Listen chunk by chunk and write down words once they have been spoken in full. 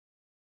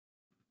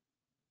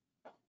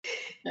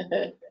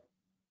Good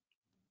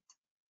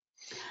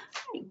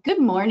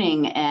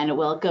morning and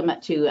welcome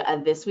to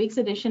this week's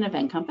edition of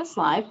NCompass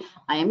Live.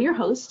 I am your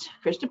host,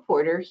 Krista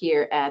Porter,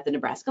 here at the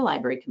Nebraska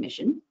Library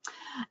Commission.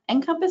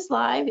 NCompass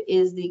Live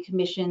is the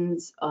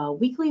Commission's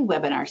weekly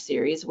webinar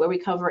series where we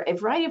cover a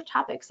variety of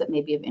topics that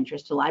may be of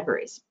interest to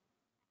libraries.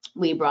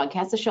 We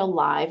broadcast the show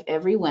live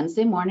every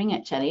Wednesday morning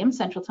at 10 a.m.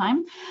 Central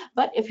Time,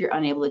 but if you're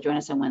unable to join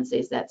us on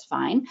Wednesdays, that's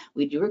fine.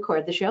 We do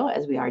record the show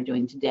as we are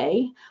doing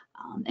today,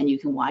 and you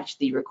can watch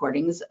the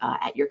recordings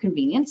at your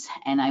convenience,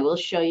 and I will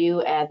show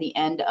you at the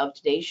end of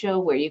today's show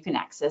where you can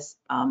access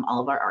all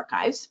of our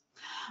archives.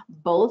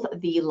 Both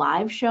the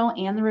live show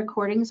and the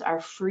recordings are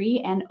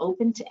free and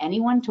open to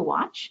anyone to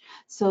watch.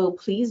 So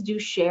please do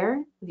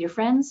share with your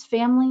friends,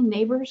 family,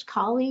 neighbors,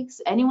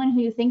 colleagues, anyone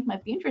who you think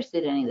might be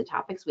interested in any of the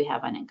topics we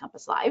have on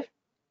NCompass Live.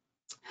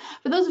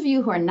 For those of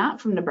you who are not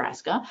from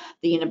Nebraska,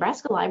 the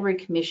Nebraska Library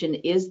Commission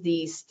is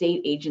the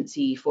state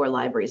agency for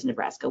libraries in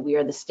Nebraska. We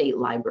are the state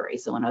library.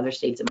 So in other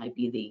states, it might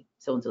be the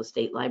so-and-so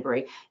state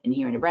library. And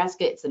here in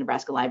Nebraska, it's the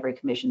Nebraska Library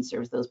Commission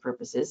serves those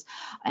purposes.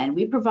 And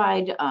we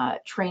provide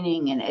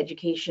training and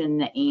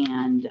education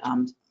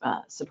and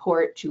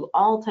support to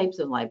all types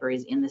of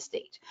libraries in the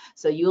state.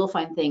 So you will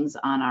find things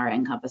on our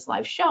NCompass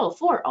Live show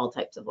for all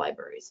types of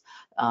libraries.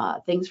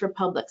 Things for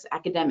publics,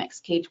 academics,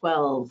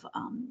 K-12,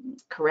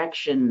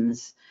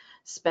 corrections,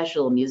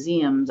 special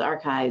museums,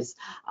 archives,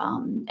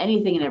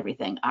 anything and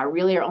everything.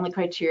 Really our only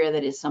criteria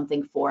that is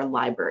something for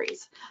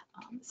libraries.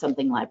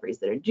 Something libraries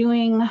that are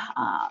doing,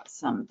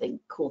 something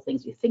cool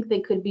things you think they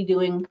could be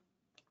doing.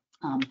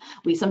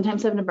 We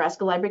sometimes have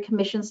Nebraska Library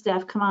Commission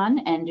staff come on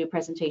and do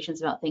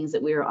presentations about things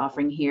that we are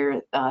offering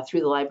here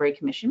through the Library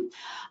Commission,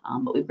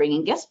 but we bring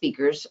in guest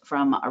speakers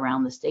from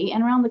around the state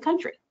and around the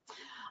country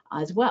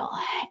as well.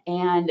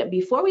 And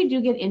before we do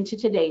get into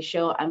today's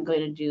show, I'm going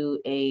to do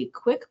a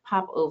quick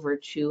pop over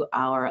to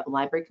our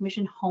Library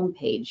Commission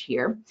homepage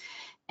here.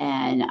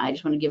 And I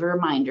just want to give a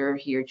reminder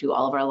here to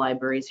all of our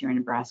libraries here in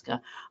Nebraska.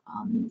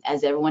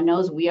 As everyone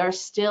knows, we are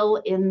still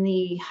in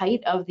the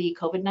height of the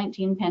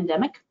COVID-19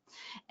 pandemic.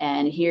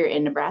 And here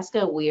in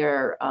Nebraska, we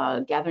are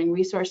gathering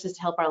resources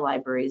to help our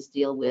libraries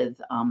deal with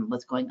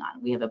what's going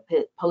on. We have a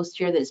post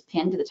here that is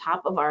pinned to the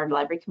top of our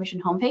Library Commission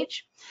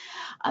homepage.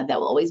 That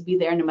will always be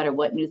there no matter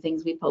what new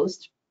things we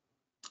post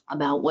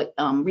about what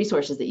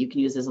resources that you can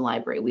use as a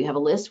library. We have a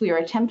list we are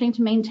attempting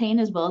to maintain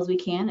as well as we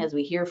can as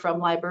we hear from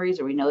libraries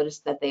or we notice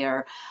that they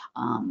are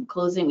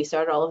closing. We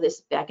started all of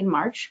this back in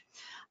March.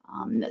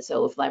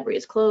 So if library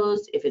is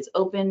closed, if it's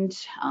opened,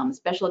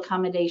 special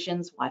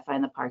accommodations, Wi-Fi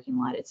in the parking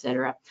lot,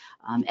 etc.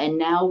 And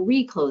now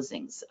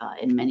reclosings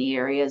in many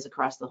areas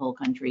across the whole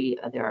country.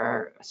 There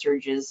are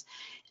surges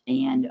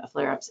and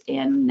flare-ups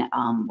and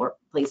or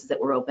places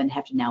that were open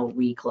have to now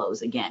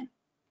reclose again.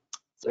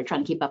 So we're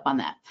trying to keep up on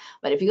that.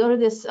 But if you go to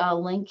this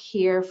link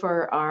here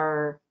for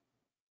our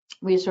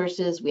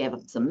resources, we have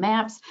some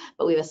maps,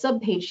 but we have a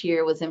sub-page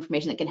here with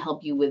information that can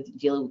help you with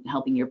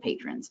helping your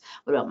patrons.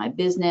 What about my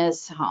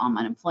business,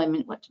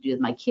 unemployment, what to do with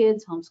my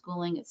kids,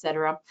 homeschooling,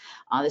 etc.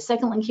 The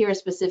second link here is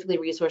specifically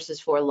resources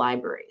for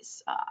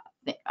libraries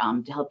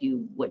to help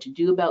you what to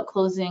do about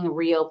closing,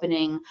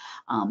 reopening,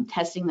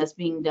 testing that's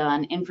being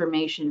done,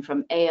 information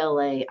from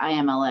ALA,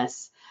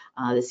 IMLS,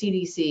 the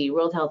CDC,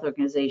 World Health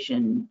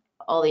Organization,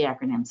 all the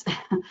acronyms,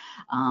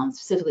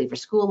 specifically for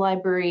school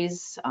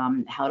libraries,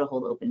 how to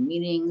hold open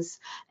meetings.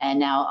 And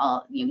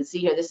now you can see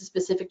here, this is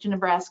specific to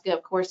Nebraska,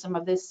 of course, some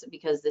of this,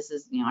 because this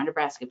is our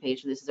Nebraska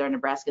page. So this is our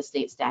Nebraska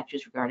state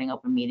statutes regarding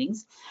open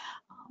meetings.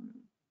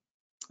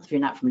 If you're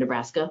not from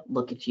Nebraska,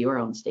 look at your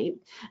own state,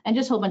 and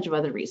just a whole bunch of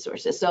other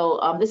resources.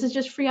 So this is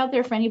just free out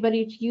there for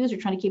anybody to use. We're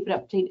trying to keep it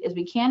up to date as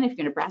we can. If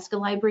you're a Nebraska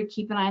library,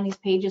 keep an eye on these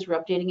pages.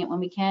 We're updating it when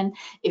we can.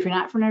 If you're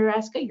not from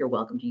Nebraska, you're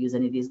welcome to use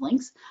any of these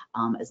links,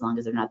 as long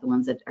as they're not the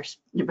ones that are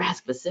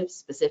Nebraska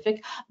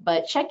specific.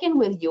 But check in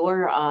with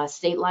your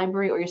state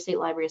library or your state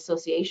library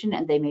association,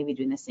 and they may be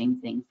doing the same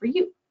thing for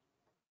you.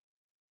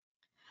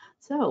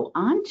 So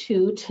on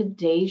to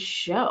today's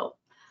show.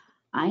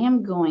 I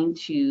am going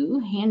to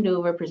hand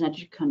over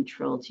presenter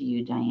control to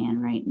you,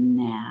 Diane, right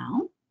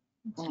now.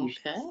 So you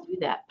should see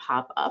that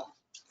pop up.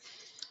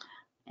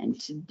 And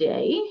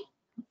today,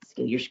 let's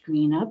get your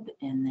screen up,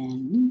 and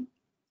then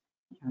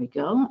there we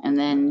go. And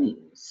then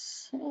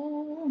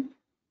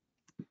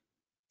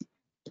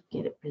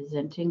get it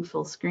presenting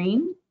full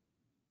screen.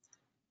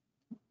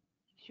 Make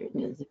sure it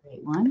does the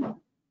right one.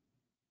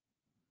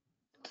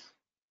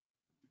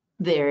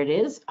 There it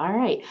is. All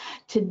right.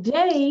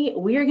 Today,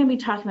 we are going to be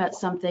talking about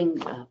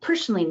something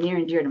personally near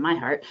and dear to my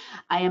heart.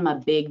 I am a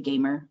big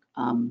gamer.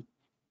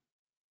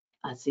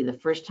 Let's see, the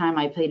first time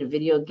I played a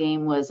video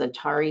game was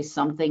Atari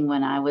something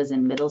when I was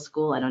in middle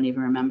school. I don't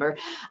even remember.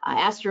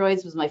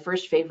 Asteroids was my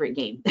first favorite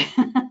game.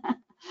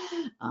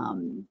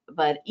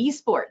 But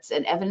esports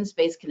and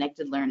evidence-based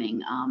connected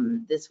learning.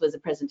 This was a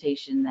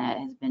presentation that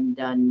has been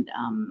done.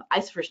 I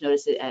first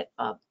noticed it at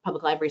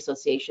Public Library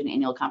Association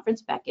annual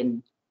conference back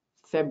in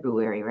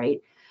February, right?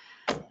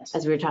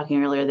 As we were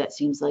talking earlier, that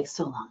seems like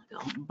so long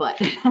ago,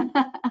 but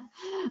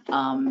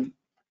and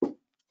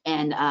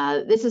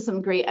And this is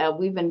some great,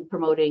 we've been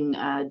promoting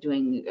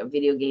doing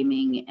video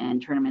gaming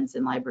and tournaments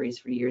in libraries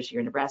for years here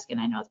in Nebraska, and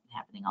I know it's been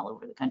happening all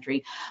over the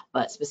country,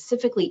 but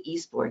specifically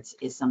esports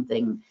is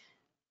something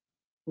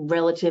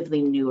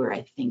relatively newer,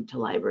 I think, to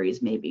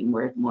libraries, maybe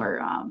more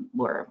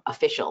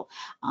official.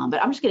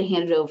 But I'm just going to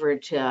hand it over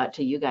to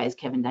you guys,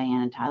 Kevin,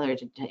 Diane, and Tyler,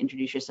 to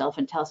introduce yourself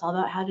and tell us all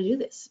about how to do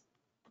this.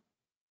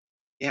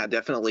 Yeah,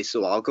 definitely.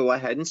 So I'll go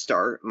ahead and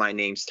start. My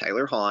name's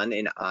Tyler Hahn,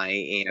 and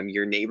I am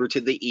your neighbor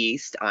to the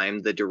east.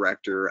 I'm the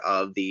director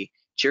of the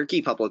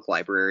Cherokee Public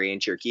Library in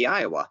Cherokee,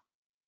 Iowa.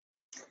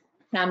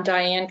 I'm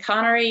Dianne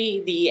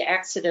Connery, the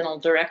accidental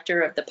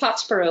director of the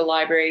Pottsboro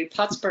Library.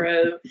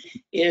 Pottsboro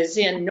is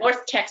in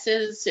North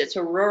Texas. It's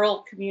a rural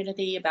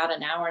community about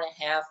an hour and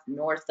a half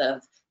north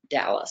of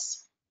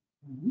Dallas.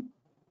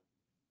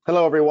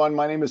 Hello, everyone.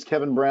 My name is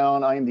Kevin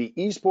Brown. I am the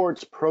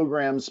Esports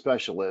Program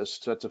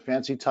Specialist. That's a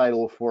fancy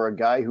title for a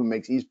guy who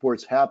makes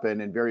esports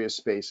happen in various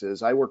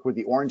spaces. I work with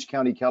the Orange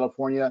County,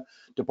 California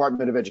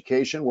Department of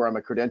Education, where I'm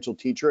a credentialed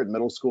teacher at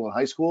middle school and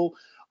high school.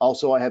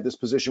 Also, I have this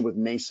position with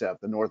NASEF,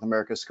 the North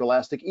America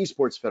Scholastic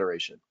Esports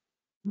Federation.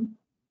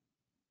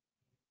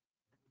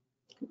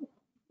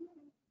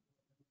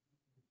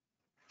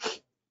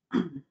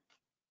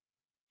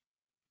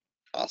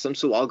 Awesome.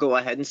 So I'll go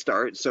ahead and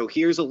start. So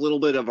here's a little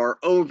bit of our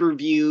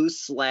overview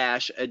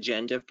 /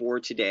 agenda for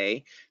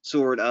today,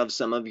 sort of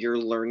some of your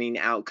learning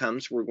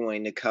outcomes. We're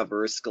going to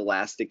cover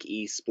Scholastic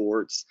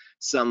Esports,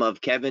 some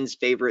of Kevin's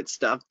favorite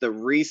stuff, the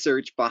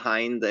research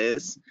behind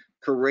this,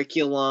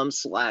 curriculum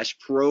 /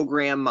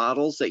 program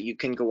models that you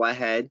can go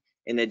ahead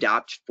and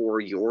adopt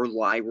for your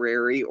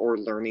library or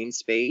learning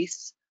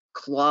space,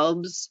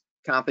 clubs,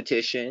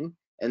 competition,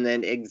 and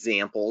then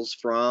examples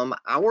from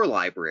our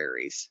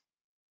libraries.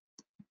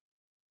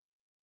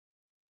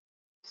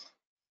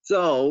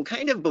 So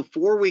kind of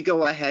before we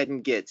go ahead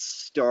and get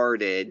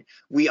started,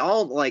 we're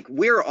all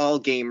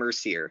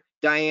gamers here.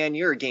 Diane,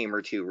 you're a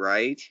gamer too,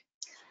 right?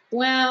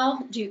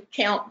 Well, do you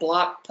count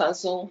block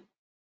puzzle?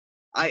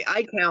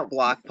 I count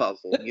block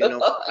puzzle, you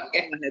know, I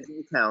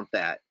do count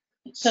that.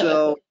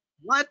 So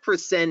what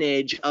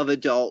percentage of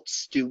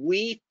adults do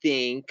we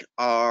think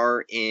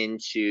are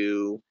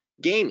into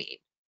gaming?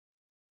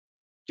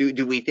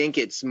 Do we think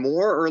it's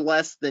more or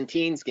less than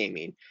teens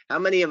gaming? How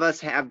many of us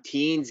have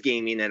teens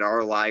gaming at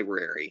our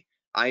library?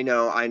 I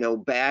know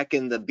back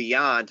in the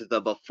beyond,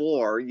 the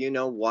before, you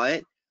know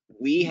what?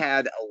 We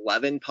had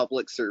 11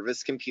 public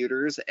service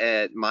computers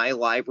at my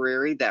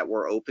library that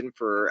were open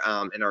for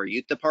in our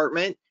youth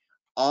department.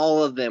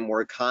 All of them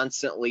were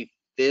constantly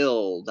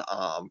filled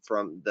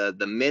from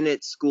the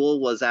minute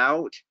school was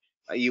out.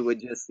 You would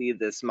just see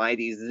this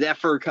mighty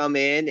zephyr come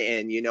in,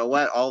 and you know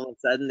what? All of a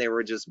sudden, there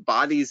were just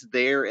bodies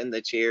there in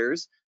the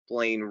chairs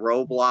playing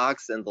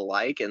Roblox and the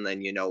like. And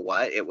then you know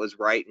what? It was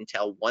right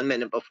until 1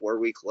 minute before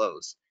we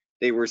closed.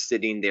 They were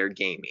sitting there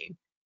gaming.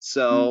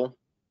 So,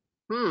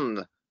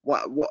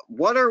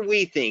 what are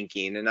we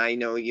thinking? And I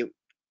know you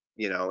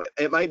know,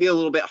 it might be a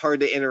little bit hard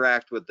to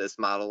interact with this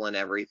model and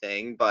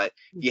everything, but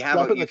you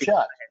have in the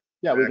chat.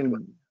 Yeah, we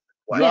can.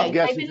 Yeah,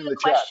 type into the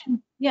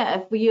question.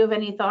 Yeah, if you have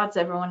any thoughts,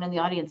 everyone in the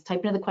audience,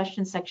 type into the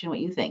question section what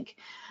you think.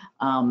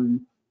 So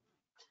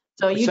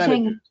are you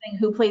saying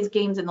who plays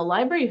games in the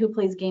library, or who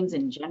plays games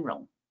in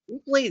general? Who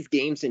plays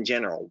games in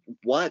general?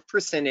 What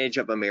percentage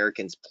of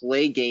Americans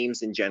play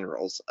games in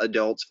general,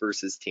 adults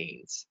versus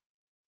teens?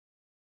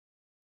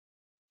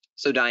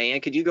 So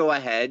Diane, could you go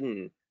ahead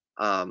and,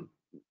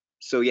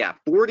 so yeah,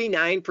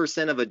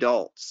 49% of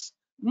adults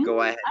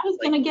go ahead. I was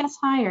going to guess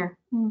higher.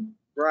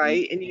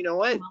 Right, and you know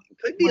what? It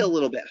could be a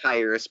little bit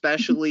higher,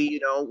 especially, you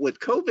know, with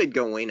COVID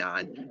going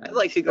on. I'd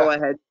like to go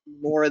ahead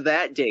and more of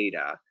that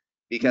data,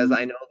 because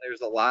I know there's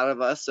a lot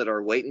of us that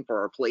are waiting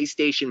for our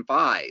PlayStation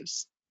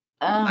 5s.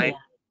 Mine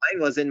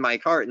was in my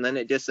cart and then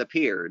it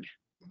disappeared.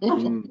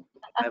 I'm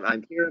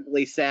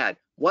terribly sad.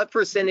 What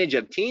percentage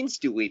of teens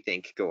do we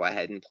think go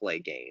ahead and play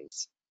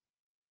games?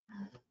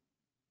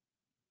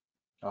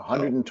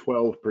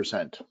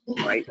 112%.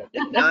 Right,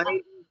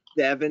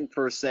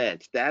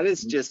 97%. That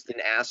is just an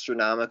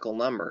astronomical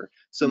number.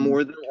 So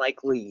more than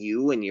likely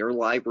you and your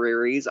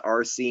libraries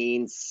are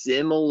seeing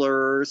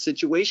similar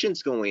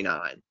situations going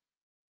on.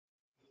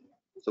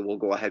 So we'll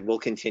go ahead, we'll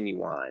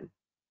continue on.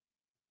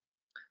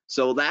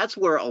 So that's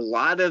where a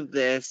lot of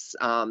this,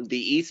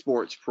 the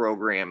esports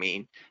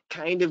programming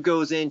kind of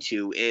goes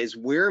into, is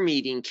we're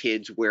meeting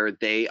kids where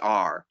they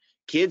are.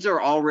 Kids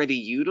are already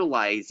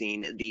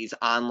utilizing these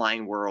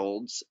online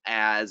worlds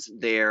as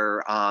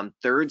their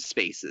third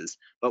spaces,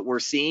 but we're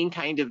seeing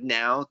kind of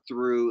now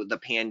through the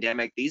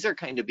pandemic, these are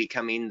kind of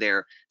becoming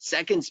their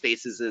second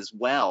spaces as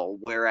well,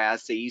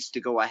 whereas they used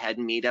to go ahead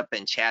and meet up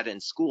and chat in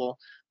school.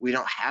 We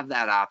don't have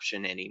that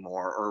option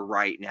anymore, or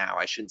right now,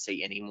 I shouldn't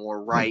say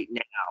anymore, right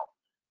now.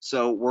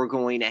 So we're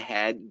going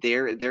ahead,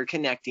 they're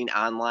connecting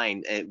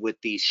online with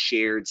these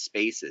shared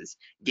spaces.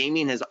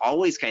 Gaming has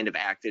always kind of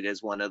acted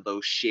as one of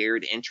those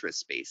shared interest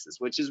spaces,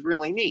 which is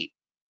really neat.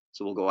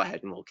 So we'll go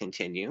ahead and we'll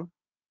continue.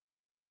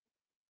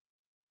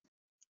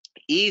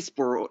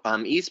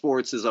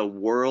 esports is a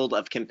world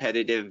of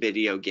competitive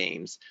video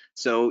games.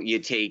 So you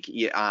take,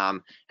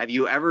 have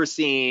you ever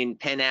seen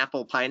Pen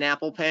Apple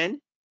Pineapple Pen?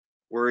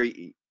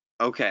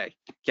 Okay,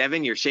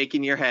 Kevin, you're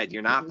shaking your head.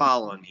 You're not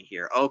following me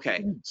here.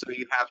 Okay, so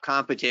you have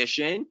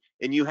competition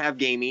and you have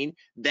gaming.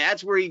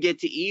 That's where you get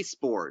to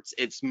esports.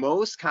 It's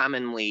most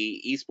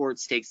commonly,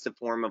 esports takes the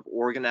form of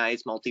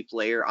organized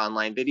multiplayer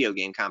online video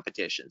game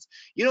competitions.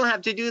 You don't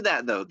have to do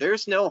that though.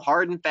 There's no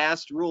hard and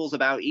fast rules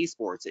about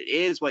esports. It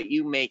is what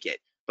you make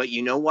it. But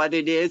you know what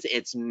it is?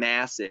 It's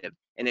massive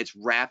and it's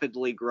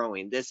rapidly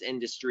growing. This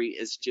industry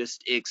is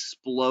just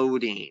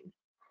exploding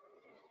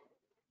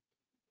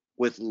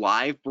with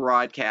live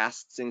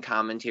broadcasts and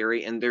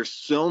commentary, and there's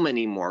so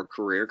many more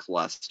career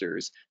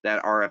clusters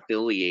that are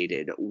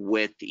affiliated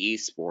with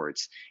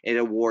esports. It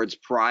awards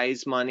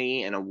prize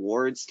money and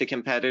awards to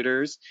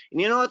competitors.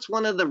 And you know what's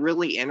one of the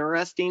really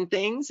interesting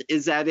things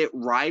is that it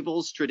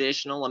rivals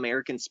traditional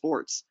American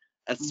sports,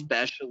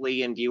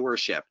 especially in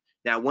viewership.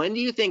 Now, when do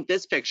you think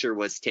this picture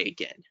was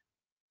taken?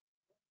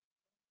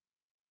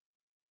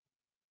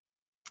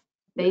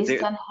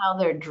 Based on how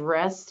they're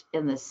dressed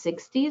in the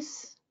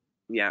 60s?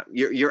 Yeah,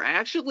 you're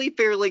actually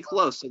fairly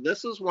close. So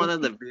this was one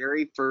of the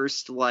very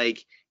first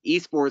like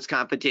esports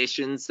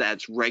competitions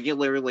that's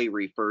regularly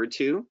referred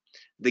to.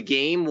 The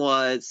game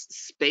was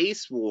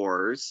Space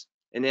Wars,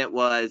 and it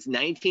was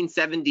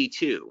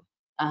 1972.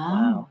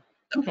 Wow.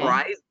 The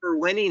prize for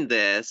winning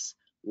this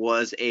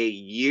was a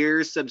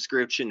year's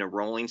subscription to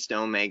Rolling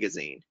Stone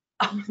magazine.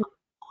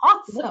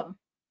 Awesome.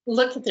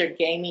 Look at their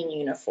gaming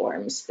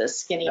uniforms, the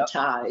skinny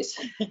ties.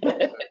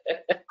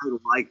 I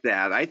like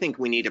that. I think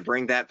we need to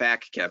bring that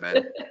back,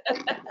 Kevin.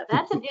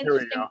 That's an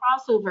interesting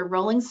crossover,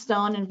 Rolling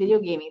Stone and video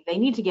gaming. They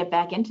need to get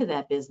back into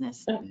that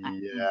business.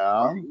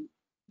 Yeah.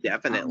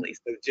 Definitely.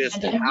 So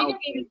just and how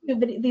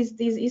these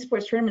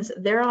esports tournaments,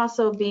 they're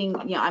also being,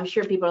 I'm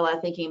sure people are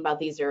thinking about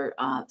these are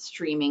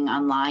streaming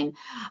online.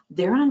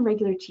 They're on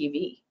regular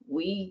TV.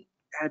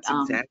 That's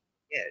exactly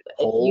it.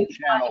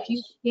 If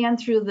you scan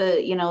through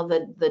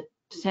the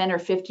 10 or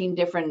 15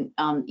 different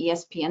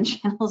ESPN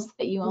channels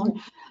that you own,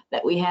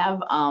 that we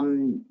have,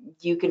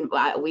 you can,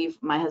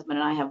 my husband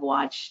and I have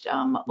watched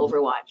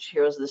Overwatch,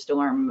 Heroes of the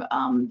Storm,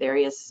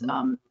 various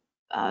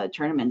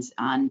tournaments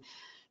on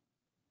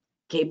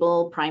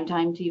cable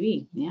primetime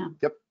TV. Yeah.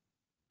 Yep.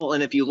 Well,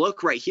 and if you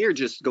look right here,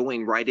 just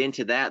going right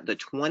into that, the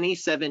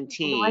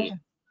 2017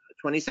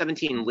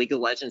 League of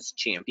Legends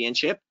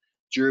Championship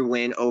drew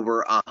in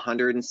over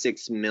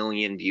 106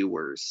 million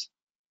viewers.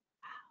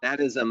 That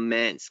is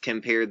immense.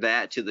 Compare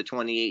that to the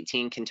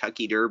 2018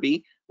 Kentucky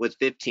Derby with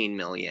 15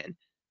 million.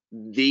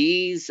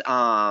 These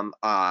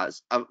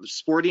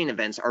sporting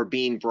events are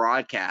being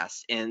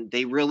broadcast, and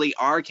they really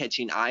are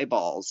catching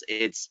eyeballs.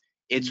 It's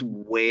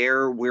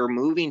where we're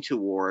moving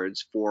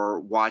towards for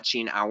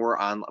watching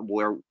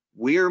where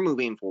we're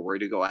moving forward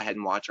to go ahead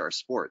and watch our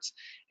sports.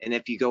 And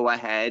if you go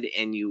ahead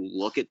and you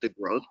look at the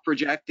growth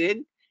projected,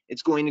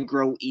 it's going to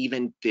grow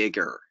even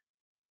bigger.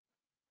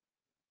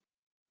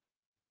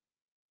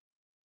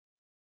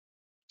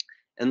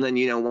 And then,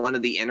 one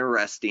of the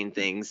interesting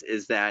things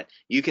is that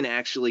you can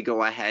actually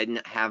go ahead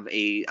and have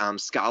a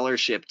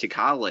scholarship to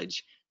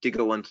college to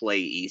go and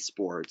play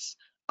esports.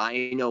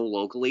 I know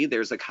locally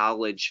there's a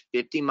college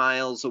 50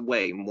 miles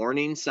away,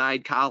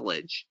 Morningside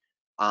College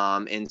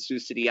in Sioux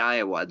City,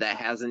 Iowa, that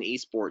has an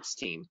esports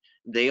team.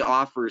 They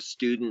offer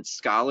students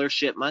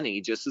scholarship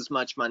money, just as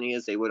much money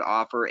as they would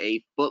offer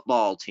a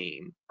football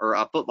team or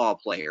a football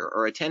player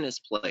or a tennis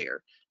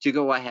player to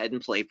go ahead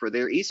and play for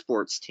their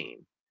esports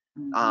team.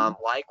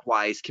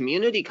 Likewise,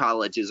 community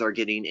colleges are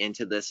getting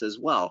into this as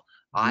well.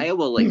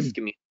 Iowa Lakes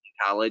Community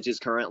College is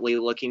currently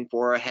looking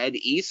for a head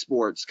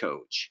esports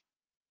coach.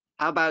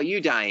 How about you,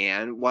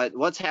 Diane?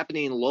 What's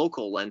happening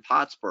local in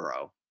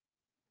Pottsboro?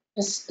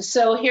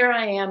 So here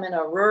I am in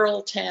a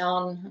rural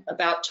town,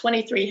 about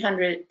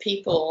 2,300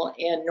 people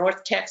in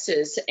North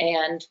Texas,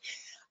 and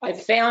I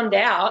found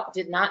out,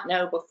 did not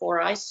know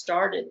before I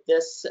started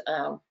this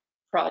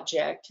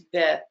project,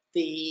 that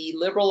the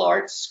liberal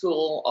arts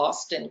school,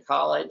 Austin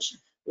College,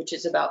 which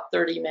is about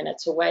 30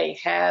 minutes away,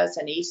 has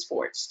an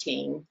esports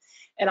team.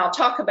 And I'll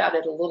talk about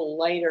it a little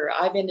later.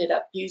 I've ended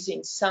up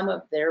using some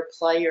of their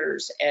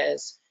players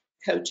as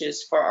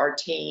coaches for our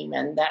team,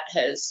 and that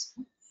has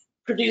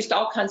produced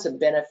all kinds of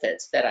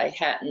benefits that I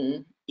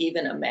hadn't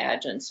even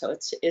imagined. So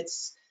it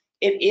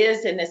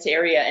is in this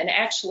area. And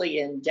actually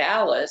in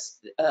Dallas,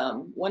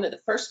 one of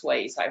the first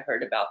ways I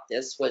heard about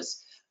this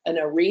was an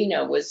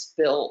arena was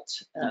built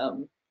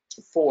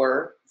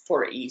for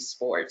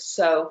esports.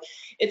 So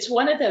it's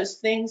one of those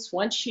things,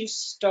 once you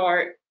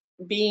start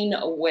being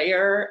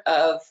aware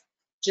of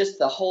just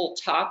the whole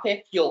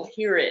topic, you'll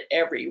hear it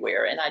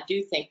everywhere. And I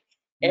do think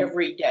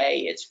every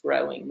day it's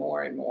growing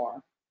more and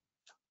more.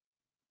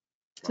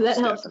 So that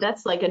helps.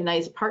 That's like a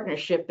nice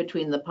partnership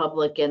between the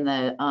public and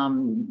the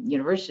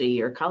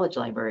university or college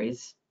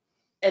libraries.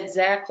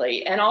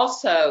 Exactly. And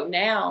also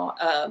now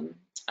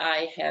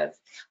I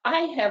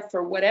have,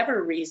 for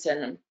whatever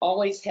reason,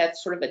 always had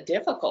sort of a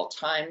difficult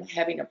time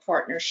having a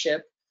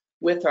partnership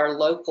with our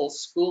local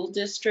school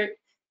district.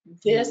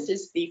 This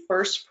is the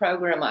first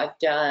program I've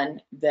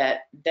done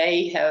that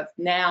they have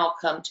now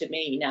come to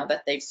me now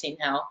that they've seen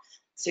how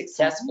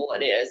successful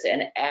it is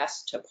and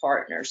asked to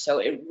partner. So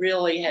it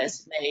really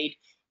has made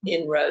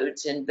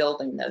inroads in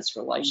building those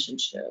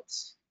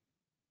relationships.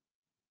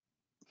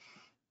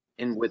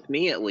 And with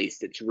me, at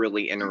least, it's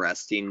really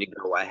interesting to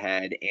go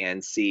ahead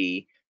and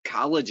see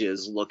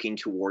colleges looking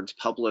towards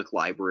public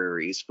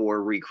libraries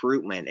for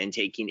recruitment and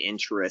taking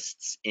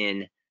interests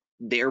in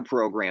their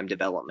program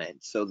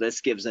development. So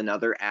this gives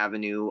another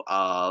avenue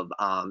of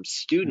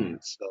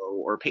students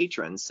or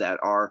patrons that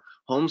are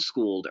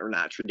homeschooled or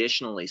not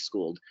traditionally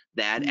schooled,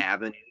 that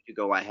avenue to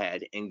go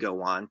ahead and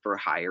go on for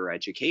higher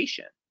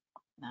education.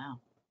 Wow.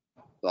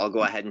 So I'll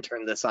go ahead and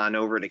turn this on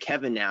over to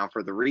Kevin now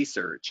for the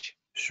research.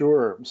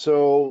 Sure.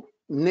 So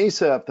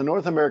NASEF, the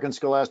North American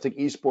Scholastic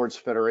Esports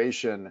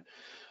Federation,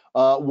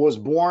 was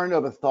born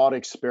of a thought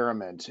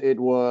experiment. It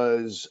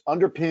was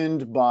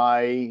underpinned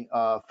by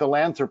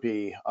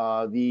philanthropy.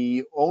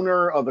 The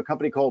owner of a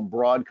company called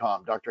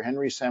Broadcom, Dr.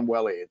 Henry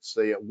Samueli, it's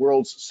the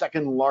world's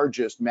second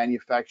largest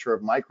manufacturer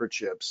of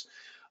microchips,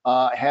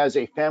 has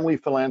a family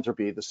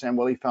philanthropy, the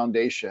Samueli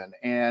Foundation,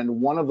 and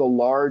one of the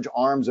large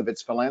arms of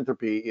its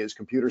philanthropy is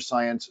computer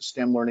science,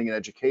 STEM learning, and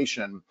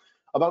education.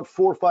 About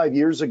 4 or 5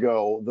 years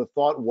ago, the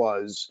thought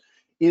was,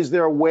 is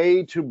there a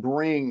way to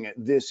bring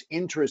this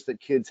interest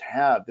that kids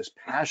have, this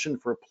passion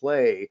for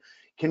play,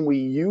 can we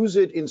use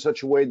it in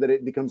such a way that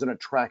it becomes an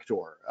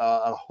attractor,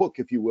 a hook,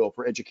 if you will,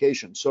 for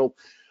education? So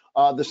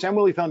the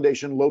Samueli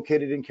Foundation,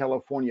 located in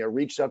California,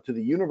 reached out to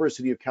the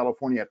University of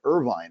California at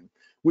Irvine,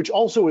 which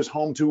also is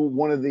home to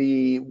one of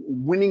the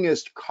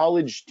winningest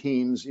college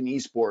teams in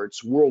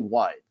esports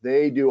worldwide.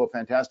 They do a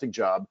fantastic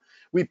job.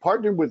 We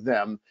partnered with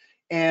them,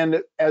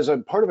 and as a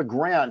part of a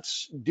grant,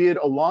 did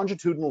a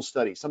longitudinal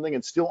study, something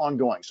that's still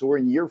ongoing. So we're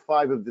in year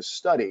 5 of this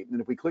study.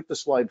 And if we click the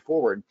slide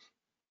forward,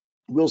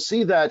 we'll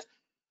see that,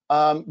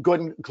 go ahead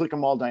and click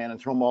them all, Dianne, and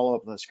throw them all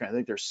up on the screen. I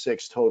think there's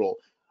 6 total.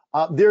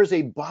 There's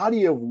a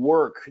body of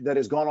work that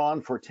has gone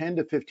on for 10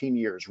 to 15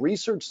 years.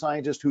 Research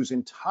scientists whose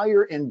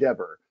entire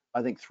endeavor,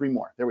 I think 3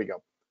 more, there we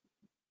go.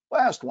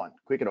 Last one,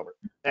 click it over.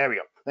 There we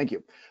go, thank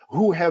you.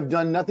 Who have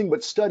done nothing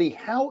but study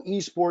how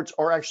esports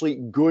are actually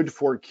good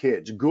for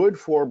kids, good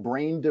for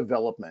brain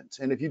development.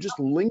 And if you just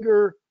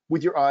linger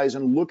with your eyes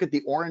and look at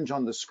the orange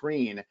on the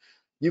screen,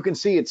 you can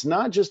see it's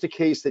not just a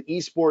case that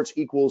esports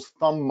equals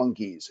thumb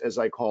monkeys, as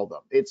I call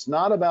them. It's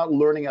not about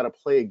learning how to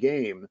play a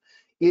game.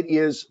 It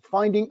is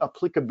finding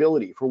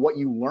applicability for what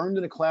you learned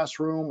in a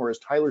classroom, or as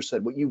Tyler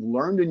said, what you've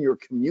learned in your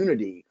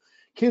community.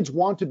 Kids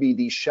want to be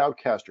these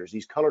shoutcasters,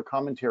 these color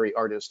commentary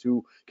artists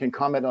who can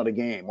comment on a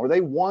game, or they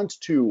want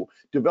to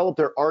develop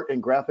their art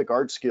and graphic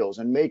art skills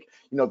and make,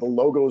 the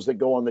logos that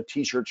go on the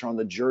t-shirts or on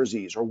the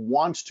jerseys, or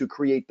wants to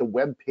create the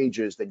web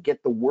pages that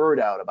get the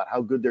word out about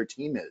how good their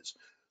team is.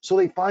 So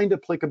they find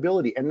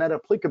applicability, and that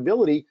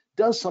applicability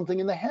does something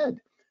in the head.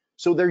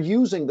 So they're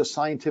using the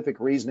scientific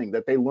reasoning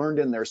that they learned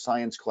in their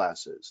science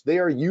classes. They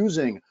are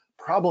using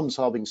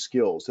problem-solving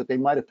skills that they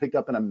might have picked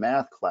up in a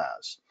math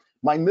class.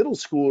 My middle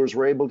schoolers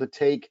were able to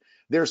take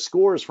their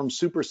scores from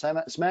Super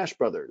Smash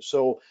Brothers.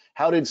 So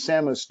how did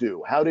Samus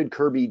do? How did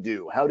Kirby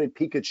do? How did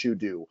Pikachu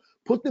do?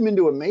 Put them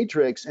into a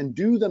matrix and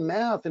do the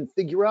math and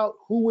figure out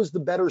who was the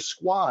better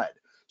squad,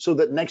 so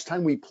that next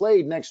time we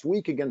played next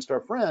week against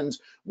our friends,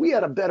 we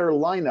had a better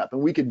lineup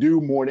and we could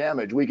do more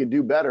damage, we could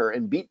do better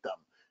and beat them.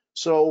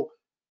 So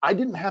I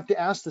didn't have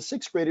to ask the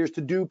 6th graders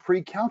to do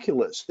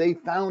pre-calculus. They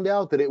found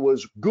out that it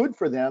was good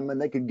for them and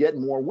they could get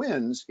more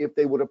wins if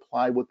they would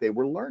apply what they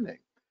were learning.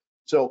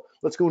 So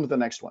let's go into the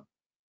next one.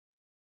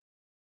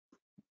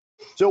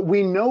 So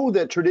we know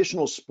that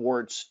traditional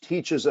sports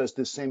teaches us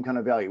this same kind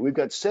of value. We've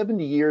got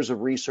 70 years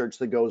of research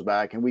that goes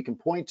back, and we can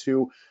point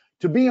to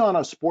be on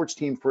a sports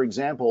team, for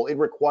example, it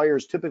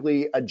requires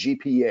typically a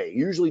GPA,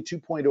 usually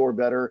 2.0 or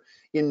better.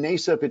 In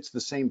NASEF, it's the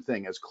same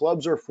thing. As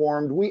clubs are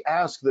formed, we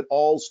ask that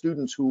all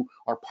students who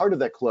are part of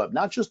that club,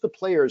 not just the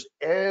players,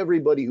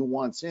 everybody who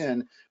wants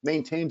in,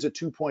 maintains a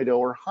 2.0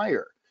 or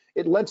higher.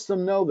 It lets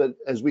them know that,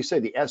 as we say,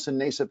 the S in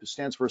NASEF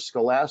stands for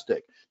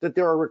Scholastic, that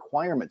there are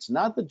requirements,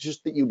 not that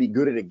just that you be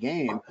good at a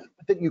game,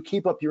 but that you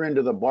keep up your end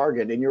of the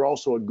bargain and you're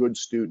also a good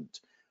student.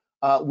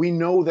 We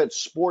know that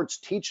sports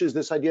teaches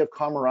this idea of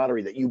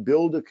camaraderie, that you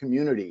build a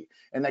community,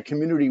 and that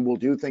community will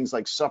do things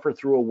like suffer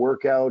through a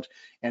workout,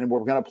 and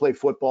we're going to play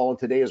football, and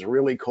today is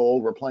really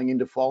cold, we're playing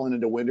into fall and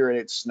into winter, and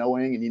it's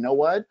snowing, and you know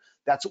what?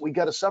 That's what we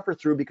got to suffer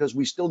through because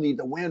we still need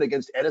to win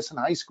against Edison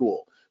High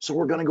School. So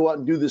we're going to go out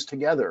and do this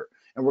together,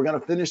 and we're going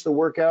to finish the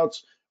workouts.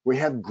 We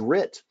have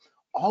grit.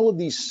 All of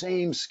these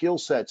same skill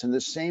sets and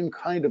the same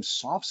kind of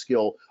soft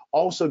skill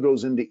also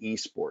goes into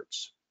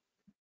esports.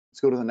 Let's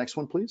go to the next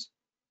one, please.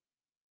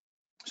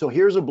 So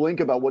here's a blink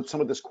about what some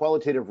of this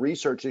qualitative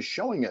research is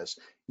showing us.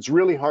 It's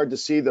really hard to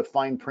see the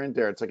fine print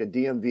there. It's like a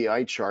DMV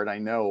eye chart, I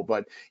know,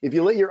 but if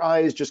you let your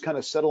eyes just kind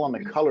of settle on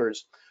the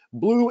colors,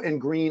 blue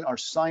and green are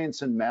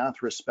science and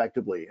math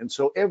respectively. And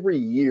so every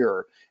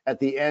year at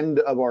the end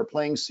of our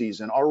playing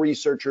season, our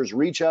researchers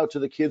reach out to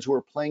the kids who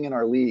are playing in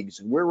our leagues.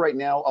 And we're right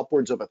now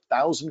upwards of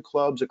 1,000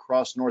 clubs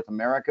across North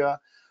America.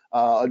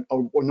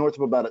 or north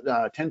of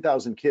about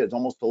 10,000 kids,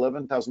 almost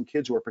 11,000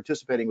 kids who are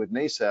participating with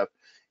NASEF.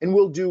 And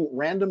we'll do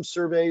random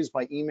surveys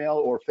by email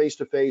or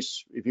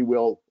face-to-face, if you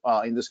will,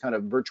 in this kind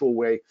of virtual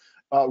way,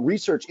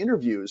 research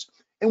interviews.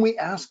 And we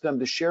ask them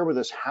to share with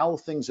us how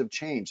things have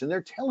changed. And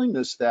they're telling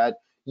us that,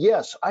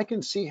 yes, I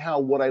can see how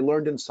what I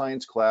learned in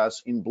science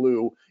class in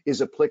blue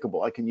is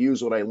applicable. I can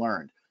use what I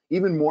learned.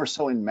 Even more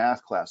so in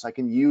math class, I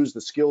can use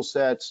the skill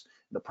sets,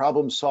 the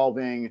problem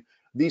solving,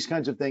 these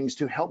kinds of things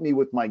to help me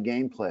with my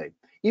gameplay.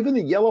 Even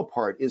the yellow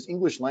part is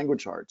English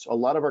language arts. A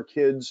lot of our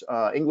kids,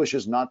 English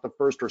is not the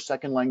first or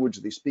second language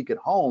they speak at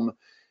home.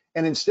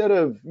 And instead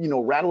of,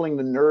 rattling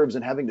the nerves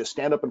and having to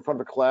stand up in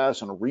front of a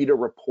class and read a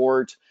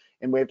report,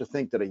 and we have to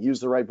think, did I use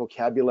the right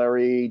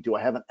vocabulary? Do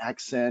I have an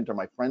accent? Are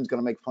my friends going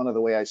to make fun of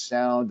the way I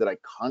sound? Did I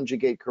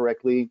conjugate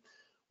correctly?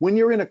 When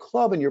you're in a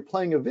club and you're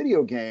playing a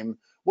video game,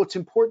 what's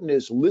important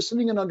is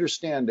listening and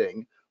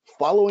understanding,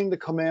 following the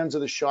commands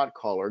of the shot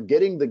caller,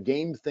 getting the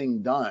game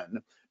thing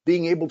done,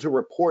 being able to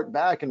report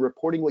back and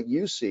reporting what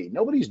you see.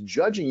 Nobody's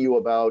judging you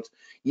about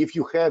if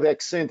you have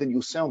accent and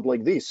you sound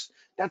like this.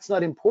 That's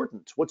not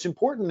important. What's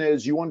important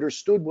is you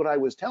understood what I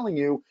was telling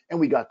you and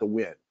we got the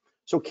win.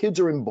 So kids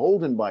are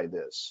emboldened by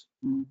this.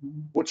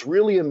 Mm-hmm. What's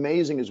really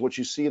amazing is what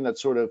you see in that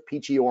sort of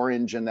peachy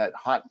orange and that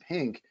hot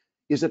pink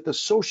is that the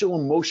social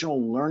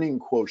emotional learning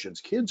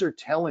quotients, kids are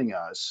telling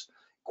us,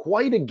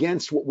 quite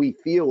against what we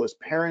feel as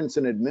parents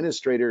and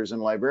administrators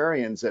and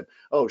librarians, that,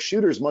 oh,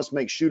 shooters must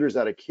make shooters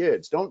out of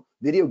kids. Don't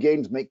video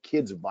games make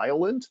kids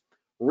violent?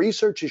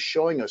 Research is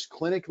showing us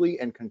clinically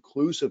and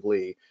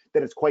conclusively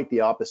that it's quite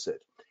the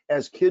opposite.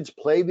 As kids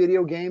play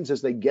video games,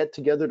 as they get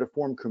together to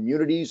form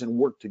communities and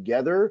work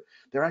together,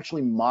 they're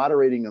actually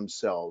moderating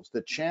themselves.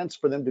 The chance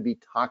for them to be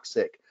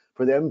toxic,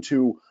 for them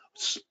to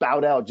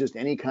spout out just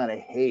any kind of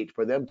hate,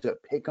 for them to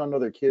pick on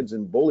other kids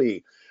and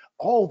bully,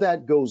 all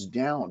that goes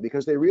down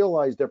because they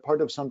realize they're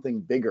part of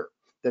something bigger,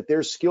 that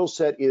their skill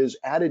set is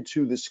added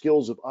to the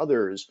skills of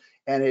others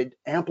and it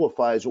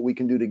amplifies what we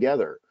can do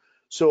together.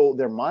 So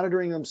they're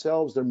monitoring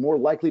themselves. They're more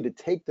likely to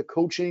take the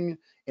coaching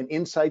and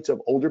insights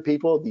of older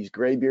people, these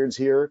graybeards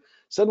here.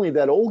 Suddenly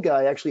that old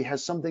guy actually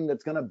has something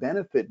that's going to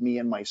benefit me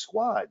and my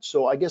squad.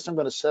 So I guess I'm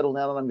going to settle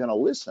down and I'm going to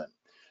listen.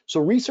 So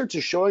research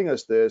is showing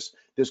us this.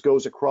 This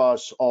goes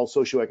across all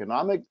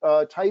socioeconomic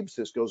types.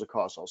 This goes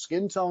across all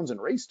skin tones and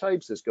race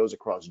types. This goes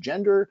across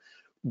gender.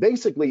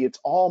 Basically, it's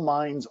all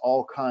minds,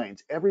 all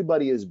kinds.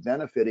 Everybody is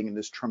benefiting in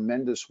this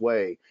tremendous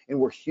way, and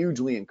we're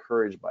hugely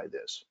encouraged by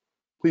this.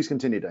 Please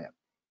continue, Dianne.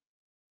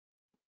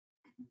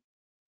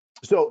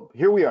 So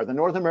here we are, the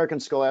North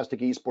American Scholastic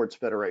Esports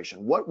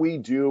Federation. What we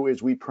do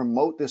is we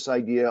promote this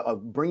idea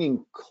of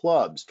bringing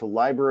clubs to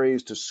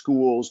libraries, to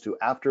schools, to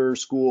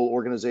after-school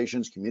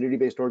organizations,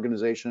 community-based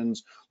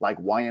organizations like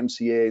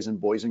YMCAs and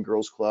Boys and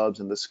Girls Clubs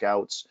and the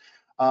Scouts.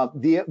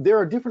 There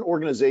are different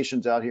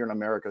organizations out here in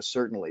America,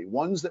 certainly,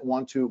 ones that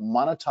want to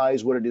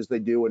monetize what it is they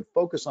do and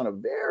focus on a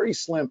very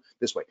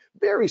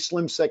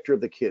slim sector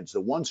of the kids, the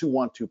ones who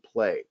want to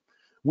play.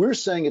 We're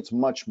saying it's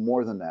much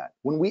more than that.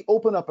 When we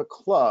open up a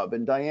club,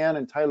 and Dianne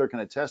and Tyler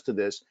can attest to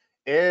this,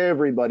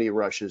 everybody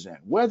rushes in.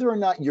 Whether or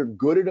not you're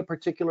good at a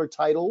particular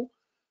title,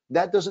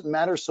 that doesn't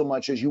matter so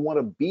much as you want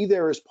to be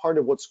there as part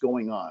of what's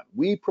going on.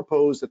 We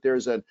propose that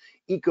there's an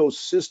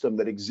ecosystem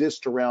that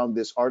exists around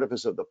this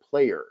artifice of the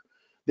player.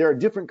 There are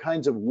different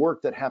kinds of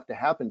work that have to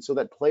happen so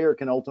that player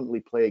can ultimately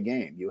play a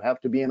game. You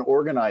have to be an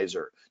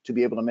organizer to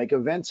be able to make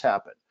events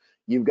happen.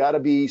 You've got to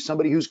be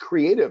somebody who's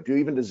creative to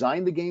even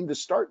design the game to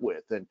start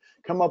with and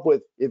come up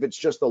with, if it's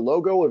just the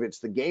logo, if it's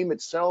the game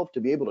itself, to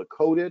be able to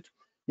code it.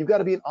 You've got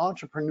to be an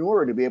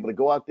entrepreneur to be able to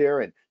go out there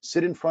and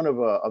sit in front of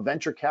a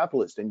venture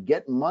capitalist and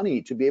get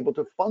money to be able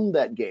to fund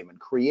that game and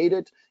create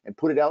it and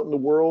put it out in the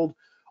world.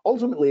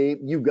 Ultimately,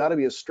 you've got to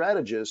be a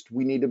strategist.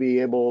 We need to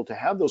be able to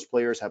have those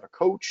players have a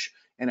coach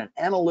and an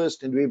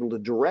analyst and be able to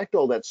direct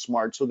all that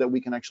smart so that we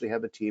can actually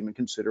have a team and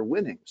consider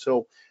winning.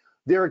 So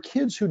there are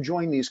kids who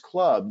join these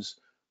clubs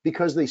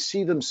because they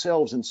see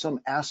themselves in some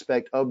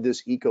aspect of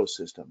this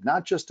ecosystem,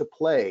 not just to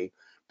play,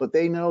 but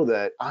they know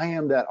that I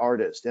am that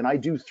artist and I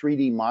do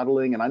 3D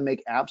modeling and I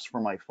make apps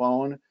for my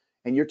phone.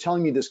 And you're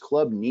telling me this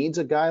club needs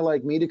a guy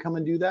like me to come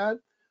and do that?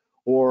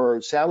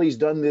 Or Sally's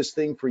done this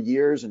thing for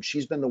years and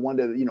she's been the one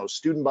to,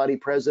 student body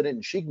president,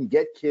 and she can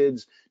get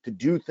kids to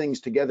do things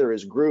together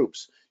as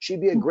groups. She'd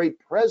be a great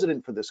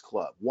president for this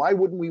club. Why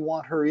wouldn't we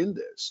want her in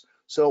this?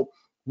 So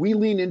we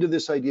lean into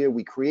this idea.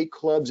 We create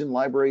clubs in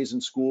libraries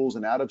and schools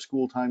and out of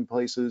school time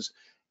places.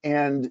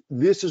 And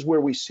this is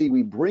where we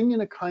bring in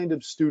a kind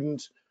of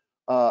student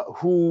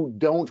who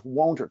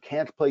won't or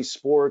can't play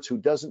sports, who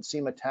doesn't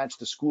seem attached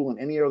to school in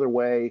any other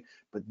way,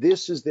 but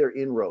this is their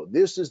inroad.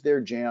 This is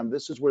their jam.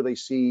 This is where they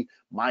see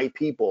my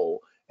people.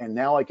 And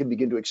now I can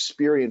begin to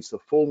experience the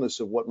fullness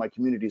of what my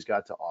community's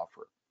got to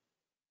offer.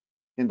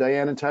 And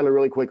Dianne and Tyler,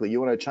 really quickly, you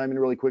want to chime in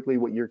really quickly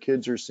what your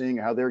kids are seeing,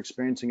 how they're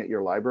experiencing at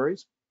your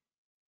libraries?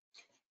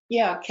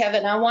 Yeah,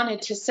 Kevin, I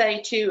wanted to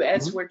say too,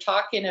 as Mhm. we're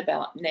talking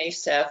about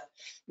NASEF,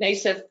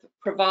 NASEF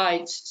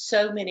provides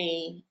so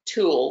many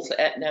tools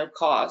at no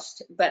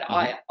cost, but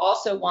I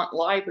also want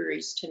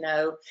libraries to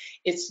know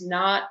it's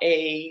not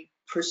a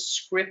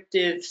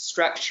prescriptive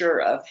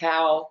structure of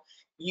how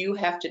you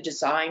have to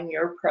design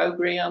your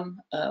program.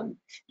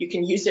 You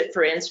can use it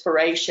for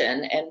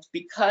inspiration, and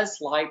because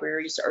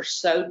libraries are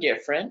so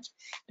different,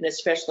 and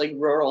especially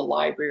rural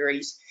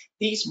libraries,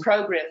 these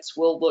programs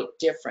will look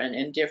different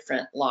in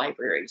different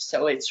libraries.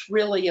 So it's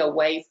really a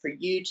way for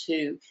you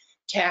to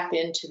tap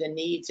into the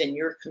needs in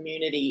your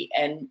community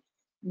and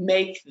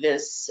make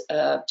this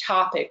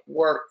topic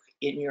work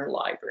in your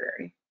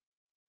library.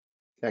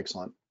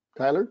 Excellent.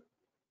 Tyler?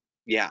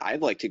 Yeah,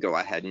 I'd like to go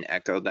ahead and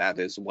echo that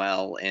as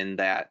well, in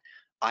that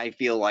I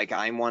feel like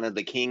I'm one of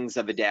the kings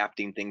of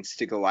adapting things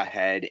to go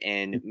ahead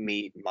and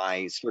meet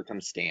my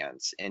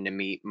circumstance and to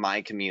meet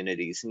my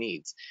community's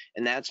needs.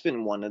 And that's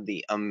been one of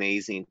the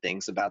amazing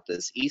things about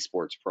this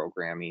esports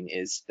programming,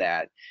 is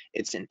that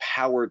it's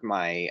empowered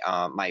my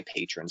my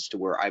patrons to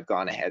where I've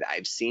gone ahead,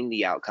 I've seen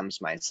the outcomes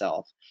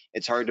myself.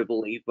 It's hard to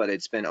believe, but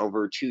it's been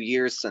over 2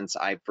 years since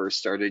I first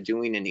started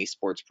doing an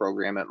esports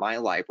program at my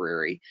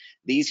library.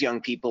 These young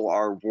people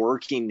are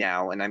working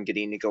now, and I'm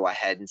getting to go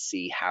ahead and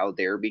see how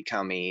they're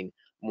becoming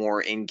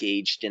more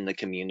engaged in the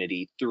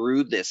community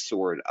through this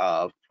sort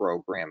of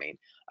programming.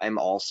 I'm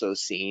also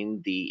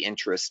seeing the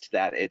interest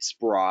that it's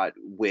brought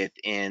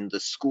within the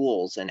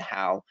schools, and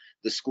how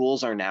the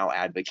schools are now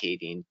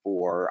advocating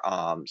for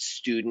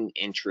student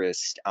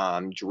interest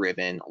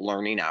driven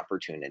learning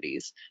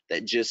opportunities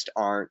that just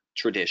aren't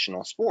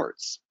traditional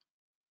sports.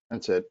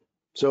 That's it.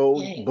 So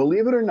Yay.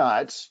 believe it or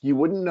not, you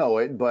wouldn't know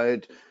it,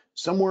 but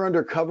somewhere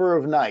under cover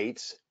of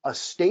night, a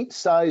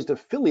state-sized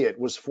affiliate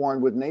was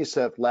formed with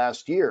NASEF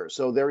last year.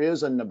 So there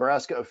is a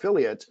Nebraska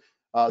affiliate.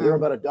 There are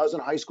about a dozen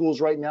high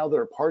schools right now that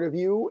are part of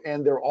you,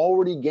 and they're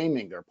already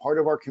gaming. They're part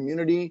of our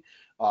community.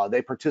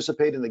 They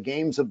participate in the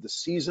games of the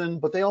season,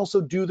 but they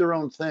also do their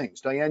own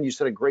things. Dianne, you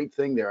said a great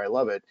thing there. I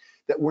love it,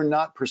 that we're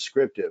not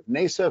prescriptive.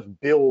 NASEF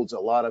builds a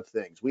lot of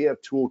things. We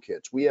have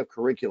toolkits, we have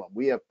curriculum,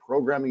 we have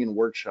programming and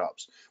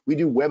workshops. We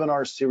do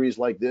webinar series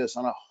like this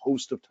on a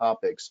host of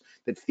topics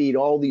that feed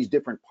all these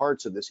different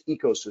parts of this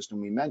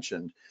ecosystem we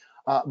mentioned.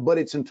 But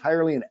it's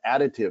entirely an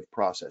additive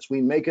process.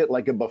 We make it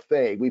like a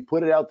buffet. We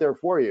put it out there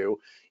for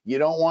you. You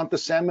don't want the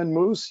salmon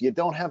mousse, you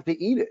don't have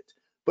to eat it,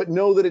 but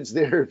know that it's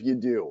there if you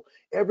do.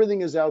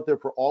 Everything is out there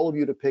for all of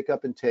you to pick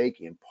up and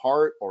take in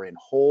part or in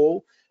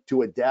whole,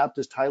 to adapt.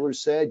 As Tyler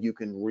said, you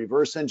can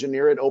reverse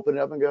engineer it, open it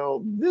up and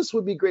go, this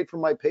would be great for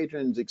my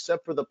patrons,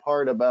 except for the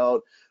part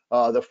about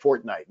the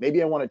Fortnite.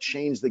 Maybe I want to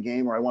change the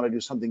game, or I want to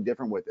do something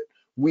different with it.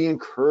 We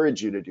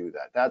encourage you to do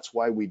that. That's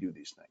why we do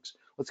these things.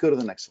 Let's go to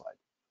the next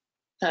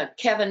slide.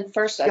 Kevin,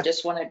 first, I Yeah.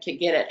 just wanted to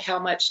get it. How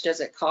much does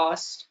it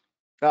cost?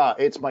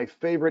 It's my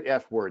favorite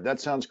F word. That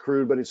sounds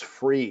crude, but it's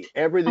free.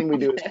 Everything we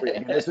do is free.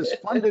 Again, this is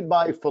funded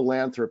by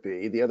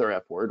philanthropy, the other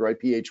F word, right?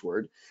 PH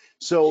word.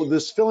 So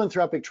this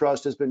philanthropic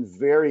trust has been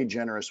very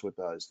generous with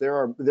us.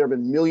 There have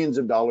been millions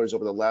of dollars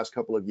over the last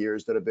couple of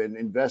years that have been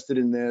invested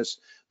in this.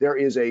 There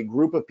is a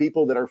group of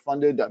people that are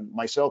funded,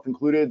 myself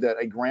included, that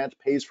a grant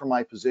pays for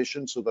my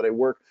position so that I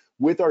work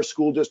with our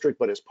school district,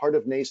 but as part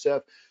of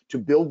NASEF, to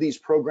build these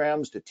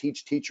programs, to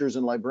teach teachers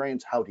and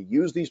librarians how to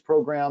use these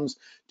programs,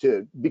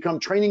 to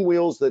become training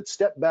wheels that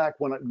step back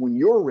when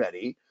you're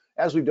ready,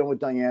 as we've done with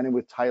Dianne and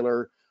with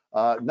Tyler.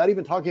 Not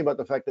even talking about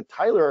the fact that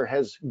Tyler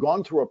has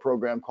gone through a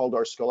program called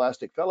our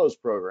Scholastic Fellows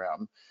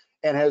program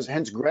and has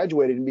hence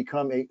graduated and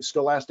become a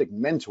Scholastic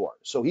mentor.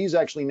 So he's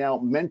actually now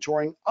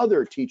mentoring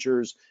other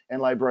teachers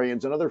and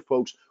librarians and other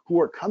folks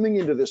who are coming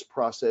into this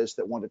process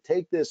that want to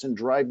take this and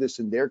drive this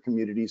in their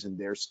communities and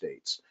their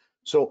states.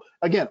 So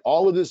again,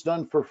 all of this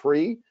done for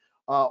free,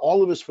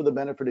 all of this for the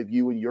benefit of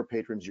you and your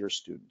patrons, your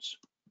students.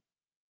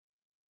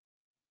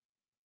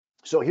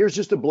 So here's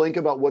just a blink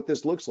about what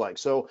this looks like.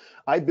 So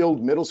I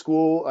build middle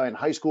school and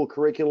high school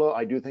curricula.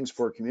 I do things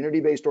for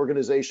community-based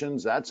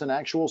organizations. That's an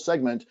actual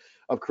segment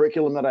of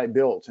curriculum that I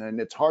built.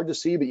 And it's hard to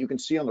see, but you can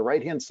see on the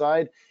right-hand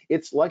side,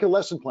 it's like a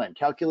lesson plan,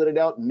 calculated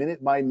out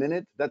minute by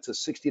minute. That's a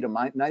 60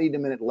 to 90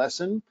 minute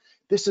lesson.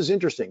 This is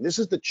interesting. This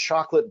is the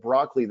chocolate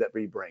broccoli that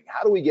we bring.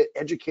 How do we get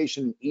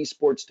education and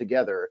esports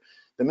together?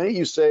 The minute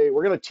you say,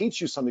 we're going to teach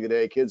you something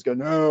today, kids go,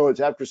 no, it's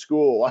after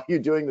school. Why are you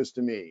doing this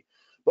to me?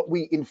 But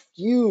we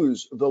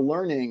infuse the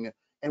learning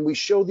and we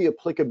show the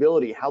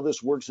applicability, how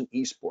this works in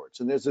esports.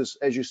 And there's this,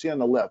 as you see on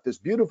the left, this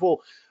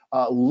beautiful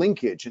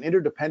linkage and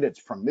interdependence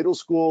from middle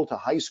school to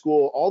high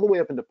school, all the way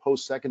up into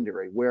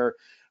post-secondary, where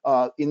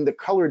in the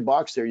colored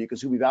box there, you can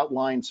see we've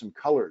outlined some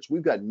colors.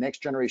 We've got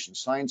next generation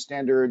science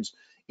standards,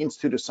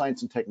 Institute of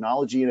Science and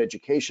Technology and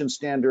Education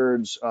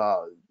standards,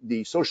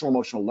 the social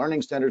emotional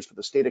learning standards for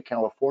the state of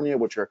California,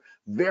 which are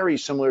very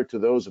similar to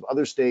those of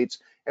other states,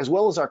 as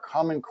well as our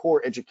Common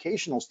Core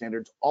educational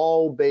standards,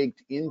 all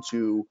baked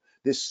into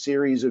this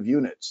series of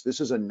units.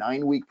 This is a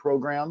 9-week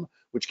program,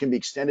 which can be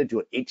extended to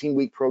an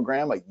 18-week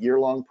program, a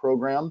year-long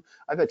program.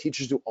 I've had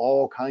teachers do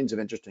all kinds of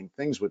interesting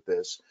things with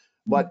this.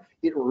 but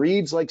it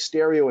reads like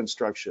stereo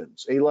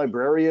instructions. A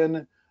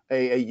librarian,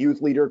 a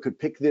youth leader could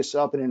pick this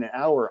up and in an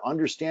hour,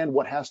 understand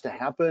what has to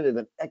happen, and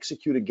then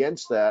execute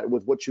against that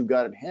with what you've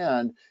got at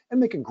hand, and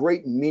make a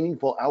great,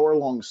 meaningful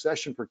hour-long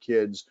session for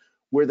kids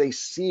where they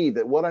see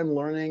that what I'm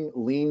learning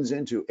leans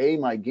into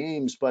my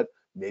games, but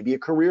maybe a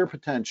career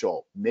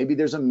potential. Maybe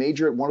there's a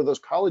major at one of those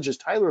colleges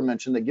Tyler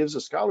mentioned that gives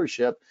a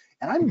scholarship,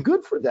 and I'm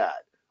good for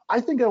that. I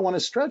think I want to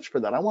stretch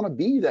for that. I want to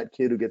be that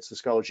kid who gets the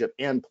scholarship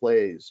and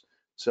plays.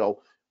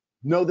 So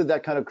know that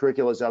that kind of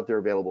curricula is out there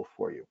available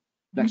for you.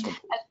 Next one,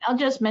 please. I'll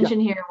just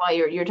mention here while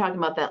you're talking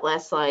about that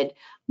last slide,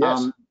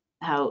 Yes.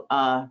 how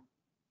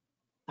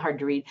hard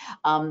to read.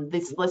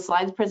 This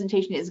slides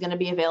presentation is going to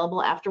be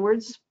available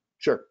afterwards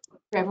Sure.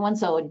 for everyone,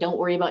 so don't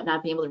worry about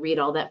not being able to read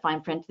all that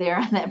fine print there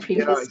on that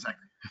previous. Yeah, exactly.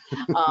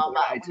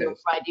 We will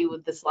provide you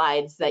with the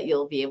slides that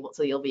you'll be able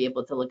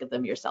to look at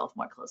them yourself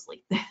more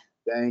closely.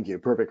 Thank you.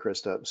 Perfect,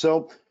 Krista.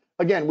 So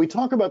again, we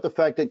talk about the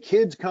fact that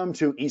kids come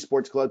to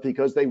esports clubs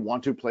because they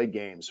want to play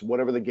games,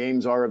 whatever the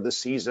games are of the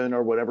season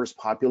or whatever's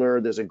popular.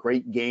 There's a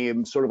great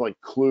game, sort of like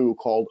Clue,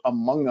 called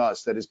Among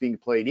Us that is being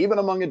played even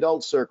among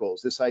adult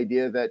circles. This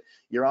idea that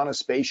you're on a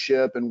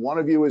spaceship and one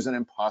of you is an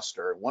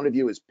imposter, one of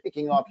you is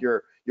picking off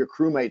your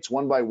crewmates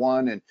one by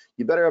one, and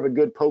you better have a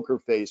good poker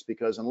face,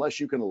 because unless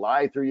you can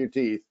lie through your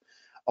teeth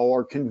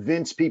or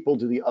convince people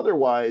to the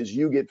otherwise,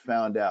 you get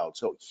found out.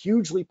 So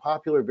hugely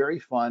popular, very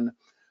fun.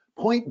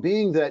 Point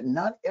being that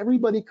not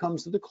everybody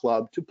comes to the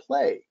club to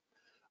play.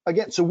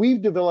 Again, so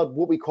we've developed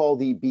what we call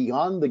the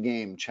Beyond the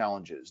Game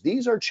challenges.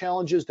 These are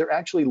challenges they're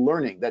actually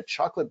learning, that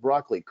chocolate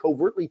broccoli,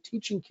 covertly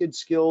teaching kids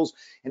skills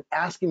and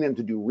asking them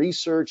to do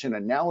research and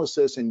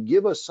analysis and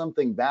give us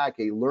something back,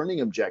 a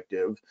learning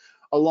objective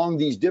along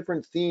these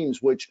different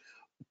themes, which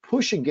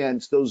push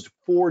against those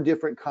 4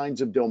 different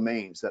kinds of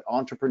domains: that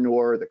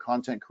entrepreneur, the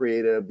content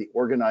creative, the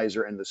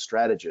organizer, and the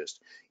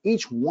strategist.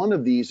 Each one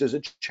of these is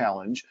a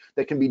challenge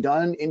that can be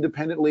done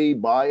independently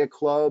by a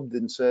club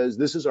that says,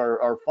 this is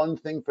our fun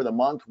thing for the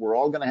month. We're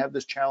all going to have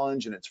this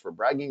challenge, and it's for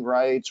bragging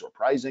rights or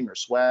prizing or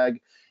swag.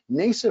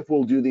 NASEF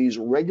will do these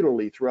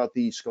regularly throughout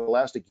the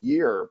Scholastic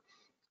year.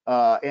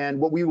 And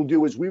what we will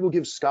do is we will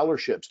give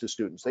scholarships to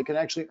students. They can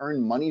actually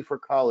earn money for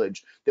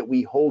college that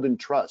we hold in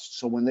trust.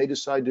 So when they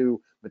decide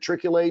to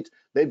matriculate,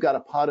 they've got a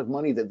pot of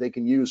money that they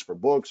can use for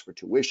books, for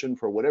tuition,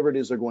 for whatever it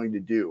is they're going to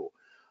do.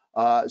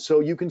 So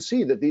you can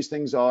see that these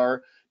things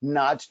are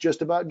not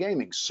just about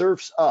gaming.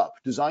 Surf's Up,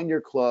 design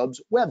your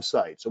club's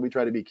website. So we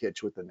try to be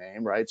kitsch with the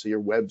name, right? So you're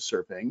web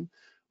surfing.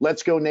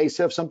 Let's Go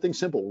NASEF, something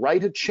simple.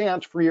 Write a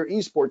chant for your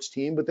esports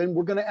team, but then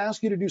we're going to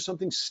ask you to do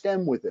something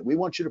STEM with it. We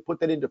want you to put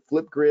that into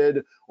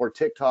Flipgrid or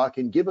TikTok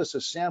and give us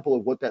a sample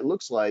of what that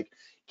looks like.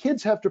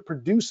 Kids have to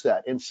produce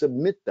that and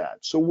submit that.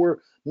 So we're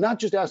not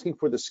just asking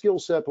for the skill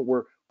set, but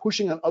we're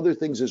pushing on other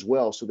things as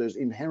well. So there's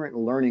inherent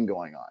learning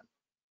going on.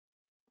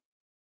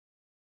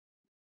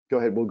 Go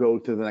ahead, we'll go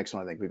to the next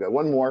one. I think we've got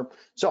one more.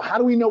 So how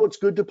do we know what's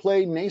good to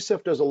play?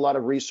 NASEF does a lot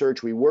of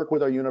research. We work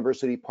with our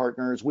university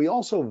partners. We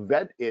also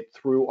vet it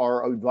through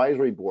our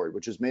advisory board,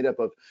 which is made up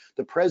of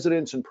the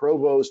presidents and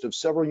provost of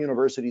several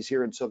universities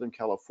here in Southern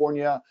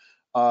California.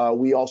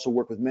 We also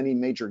work with many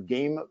major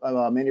game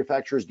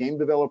manufacturers, game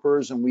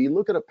developers, and we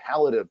look at a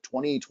palette of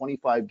 20,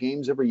 25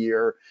 games every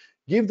year,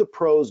 give the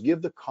pros,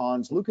 give the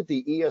cons, look at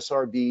the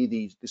ESRB,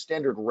 the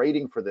standard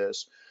rating for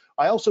this.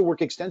 I also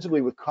work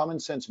extensively with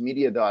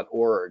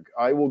commonsensemedia.org.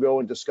 I will go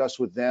and discuss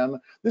with them.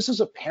 This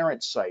is a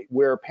parent site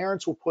where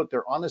parents will put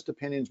their honest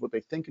opinions, what they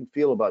think and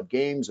feel about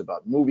games,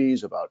 about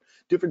movies, about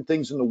different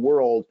things in the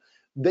world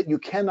that you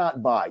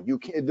cannot buy.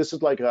 This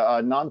is like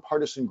a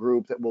nonpartisan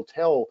group that will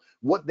tell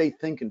what they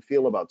think and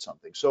feel about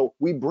something. So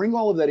we bring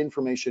all of that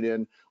information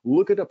in,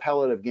 look at a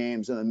palette of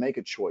games, and then make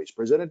a choice.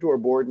 Present it to our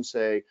board and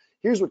say,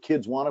 here's what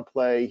kids want to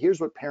play.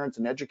 Here's what parents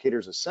and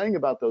educators are saying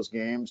about those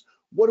games.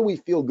 What do we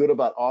feel good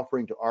about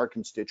offering to our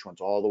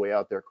constituents all the way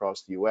out there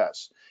across the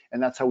US?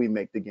 And that's how we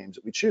make the games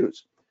that we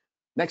choose.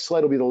 Next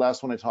slide will be the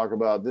last one I talk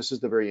about. This is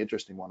the very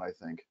interesting one, I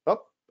think.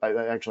 Oh, I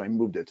actually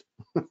moved it.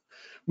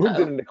 Moved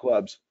it into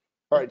clubs.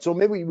 All right, so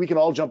maybe we can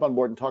all jump on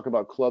board and talk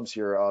about clubs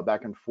here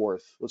back and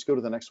forth. Let's go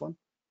to the next one.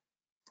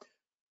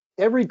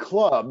 Every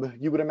club,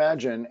 you would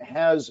imagine,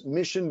 has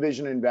mission,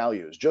 vision, and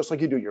values, just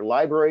like you do at your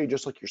library,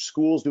 just like your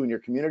schools do in your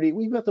community.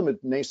 We've got them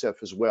at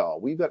NASEF as well.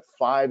 We've got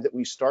 5 that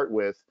we start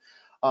with,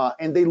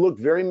 and they look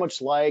very much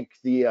like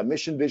the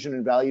mission, vision,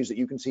 and values that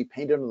you can see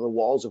painted on the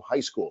walls of high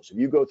schools. If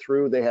you go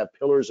through, they have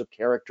pillars of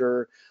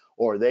character,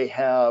 or they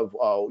have,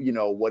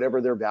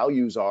 whatever their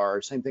values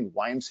are. Same thing,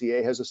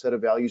 YMCA has a set of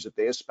values that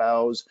they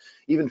espouse.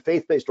 Even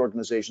faith-based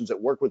organizations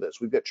that work with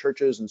us. We've got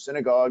churches and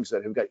synagogues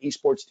that have got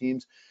esports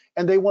teams,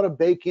 and they want to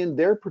bake in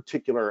their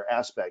particular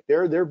aspect,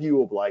 their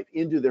view of life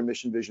into their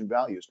mission, vision,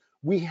 values.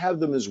 We have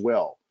them as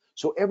well.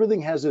 So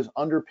everything has this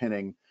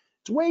underpinning.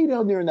 It's way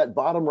down there in that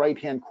bottom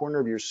right-hand corner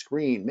of your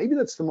screen. Maybe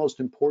that's the most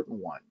important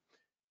one.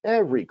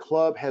 Every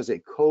club has a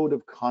code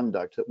of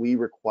conduct that we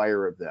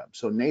require of them.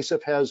 So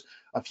NASEF has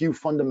a few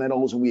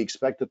fundamentals, and we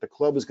expect that the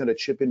club is going to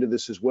chip into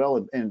this as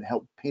well and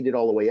help paint it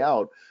all the way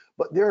out.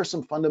 But there are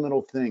some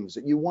fundamental things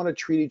that you want to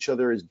treat each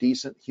other as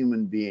decent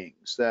human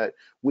beings, that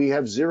we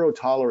have zero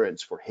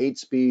tolerance for hate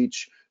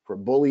speech, for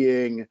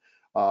bullying,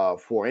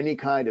 for any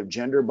kind of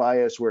gender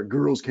bias where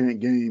girls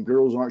can't game,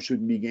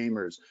 shouldn't be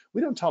gamers.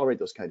 We don't tolerate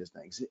those kinds of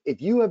things.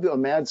 If you have a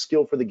mad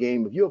skill for the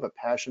game, if you have a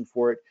passion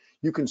for it,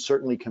 you can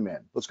certainly come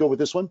in. Let's go with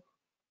this one.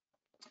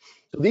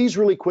 So these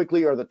really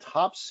quickly are the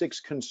top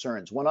 6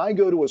 concerns. When I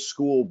go to a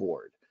school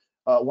board,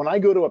 when I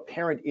go to a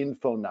parent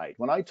info night,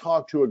 when I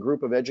talk to a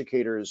group of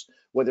educators,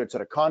 whether it's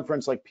at a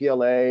conference like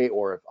PLA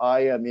or if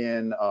I am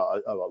in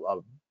a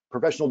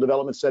professional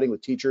development setting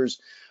with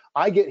teachers,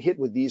 I get hit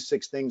with these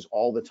 6 things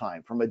all the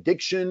time, from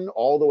addiction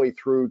all the way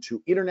through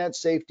to internet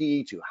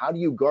safety, to how do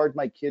you guard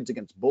my kids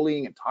against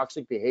bullying and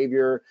toxic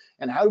behavior,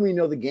 and how do we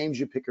know the games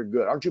you pick are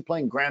good? Aren't you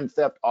playing Grand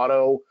Theft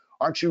Auto?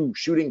 Aren't you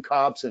shooting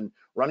cops and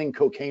running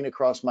cocaine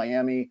across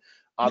Miami?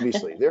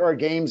 Obviously, there are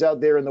games out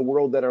there in the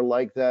world that are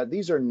like that.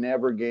 These are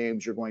never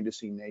games you're going to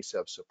see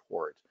NASEF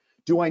support.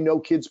 Do I know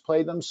kids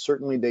play them?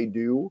 Certainly they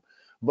do.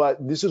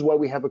 But this is why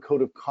we have a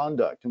code of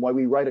conduct and why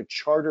we write a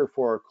charter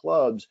for our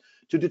clubs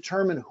to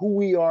determine who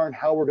we are and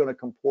how we're going to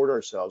comport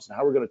ourselves and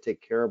how we're going to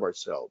take care of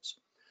ourselves.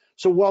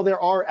 So while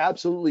there are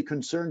absolutely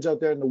concerns out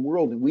there in the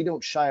world and we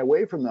don't shy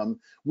away from them,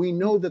 we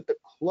know that the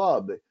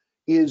club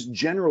is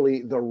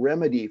generally the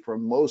remedy for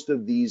most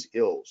of these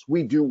ills.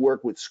 We do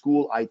work with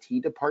school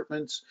IT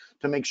departments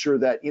to make sure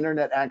that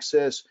internet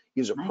access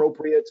is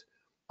appropriate.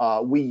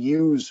 We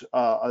use,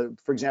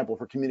 for example,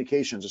 for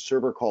communications, a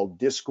server called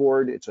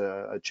Discord. It's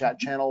a chat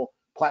channel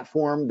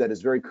platform that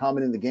is very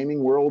common in the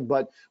gaming world,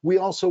 but we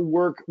also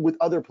work with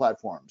other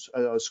platforms.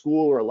 A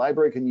school or a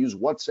library can use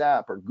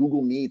WhatsApp or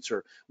Google Meets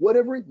or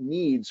whatever it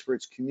needs for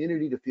its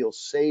community to feel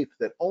safe,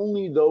 that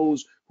only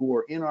those who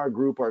are in our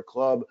group, our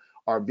club,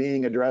 are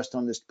being addressed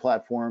on this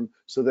platform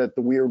so that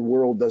the weird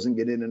world doesn't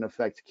get in and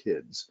affect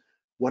kids.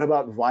 What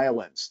about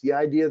violence? The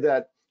idea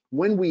that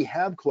when we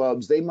have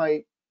clubs, they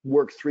might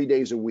work 3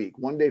 days a week,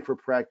 1 day for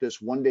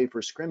practice, 1 day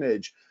for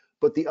scrimmage,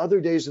 but the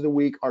other days of the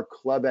week are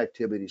club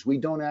activities. We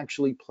don't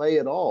actually play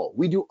at all.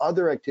 We do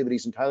other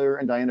activities, and Tyler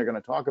and Dianne are going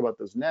to talk about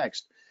those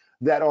next,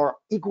 that are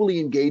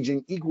equally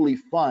engaging, equally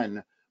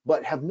fun,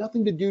 but have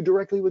nothing to do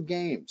directly with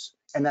games,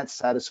 and that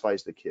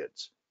satisfies the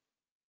kids.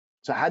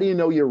 So how do you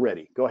know you're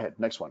ready? Go ahead,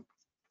 next one.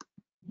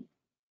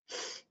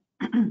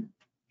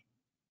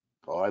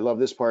 Oh, I love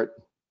this part.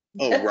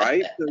 Oh,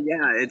 right. So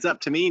yeah, it's up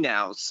to me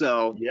now.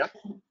 So Yep.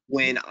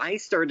 when I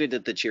started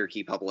at the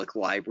Cherokee Public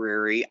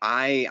Library,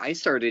 I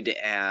started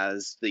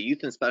as the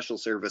Youth and Special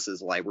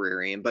Services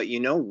librarian. But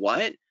you know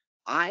what?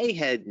 I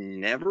had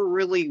never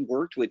really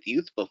worked with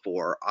youth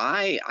before.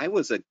 I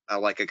was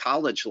like a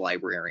college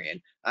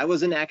librarian. I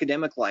was an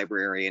academic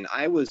librarian.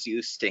 I was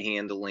used to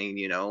handling,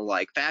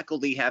 like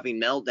faculty having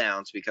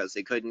meltdowns because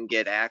they couldn't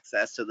get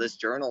access to this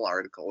journal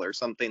article or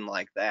something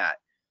like that.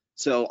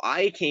 So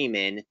I came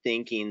in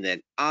thinking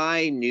that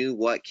I knew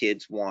what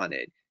kids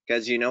wanted.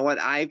 Because you know what,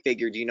 I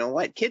figured,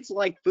 kids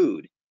like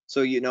food.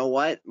 So you know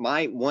what,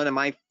 one of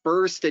my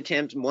first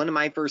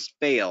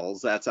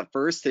fails, that's a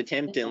first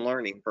attempt in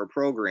learning for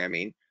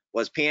programming,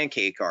 was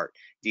pancake art.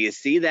 Do you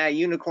see that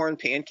unicorn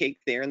pancake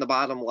there in the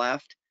bottom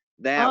left?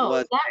 That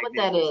was is that what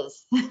that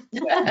is?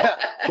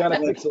 Kind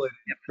of pixelated,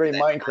 very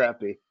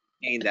Minecrafty.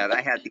 And that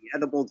I had the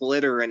edible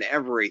glitter and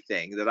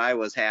everything that I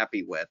was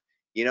happy with.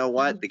 You know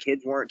what? The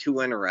kids weren't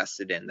too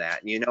interested in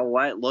that. And you know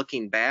what?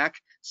 Looking back,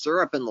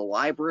 syrup in the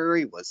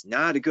library was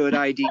not a good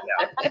idea.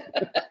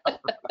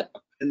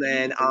 And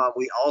then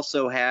we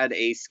also had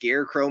a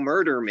scarecrow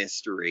murder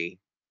mystery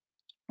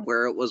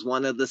where it was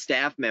one of the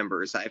staff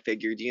members. I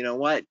figured, you know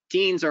what?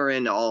 Teens are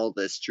into all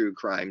this true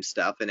crime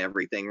stuff and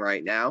everything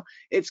right now.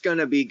 It's going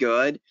to be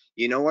good.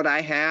 You know what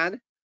I had?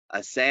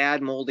 A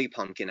sad moldy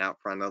pumpkin out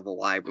front of the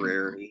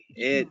library.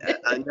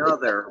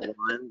 Another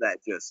one that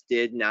just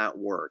did not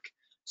work.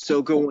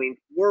 So going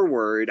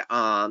forward,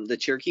 the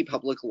Cherokee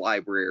Public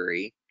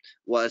Library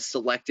was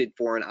selected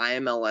for an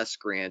IMLS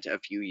grant a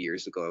few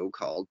years ago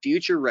called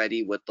Future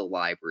Ready with the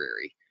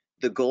Library.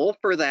 The goal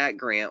for that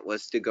grant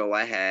was to go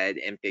ahead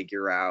and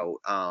figure out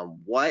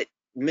what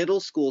middle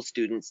school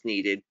students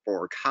needed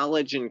for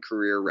college and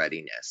career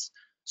readiness.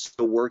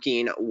 So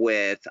working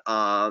with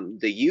the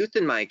youth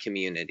in my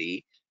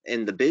community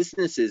and the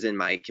businesses in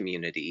my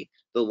community,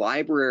 the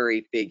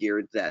library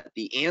figured that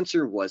the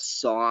answer was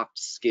soft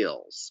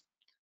skills.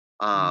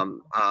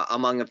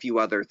 Among a few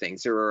other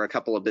things. There were a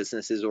couple of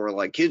businesses who were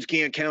like, kids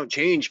can't count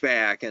change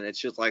back, and it's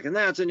just like, and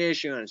that's an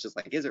issue, and it's just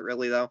like, is it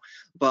really though?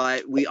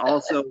 But we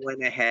also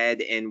went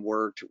ahead and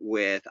worked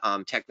with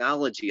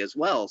technology as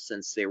well,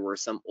 since there were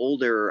some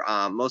older,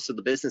 most of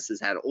the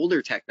businesses had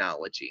older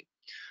technology.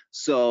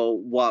 So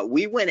what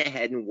we went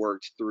ahead and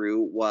worked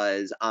through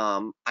was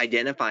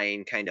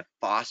identifying, kind of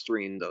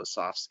fostering those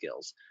soft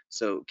skills.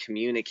 So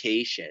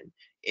communication,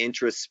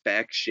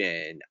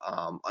 introspection,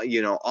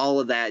 all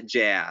of that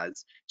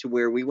jazz, to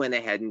where we went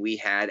ahead and we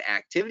had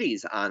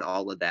activities on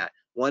all of that.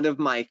 One of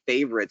my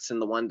favorites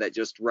and the one that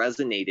just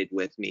resonated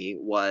with me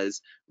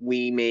was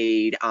we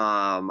made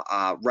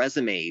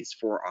resumes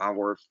for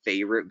our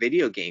favorite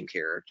video game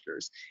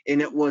characters,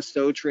 and it was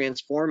so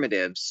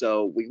transformative.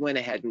 So we went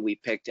ahead and we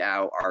picked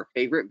out our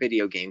favorite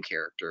video game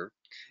character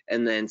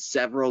and then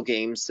several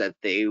games that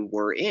they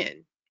were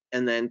in.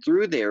 And then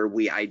through there,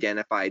 we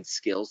identified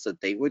skills that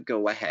they would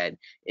go ahead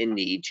and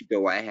need to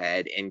go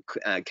ahead and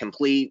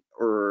complete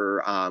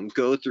or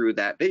go through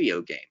that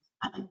video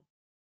game.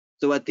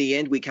 So at the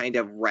end, we kind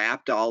of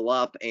wrapped all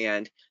up,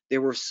 and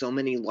there were so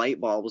many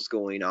light bulbs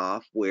going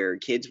off where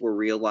kids were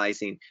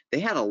realizing they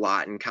had a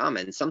lot in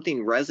common.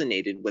 Something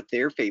resonated with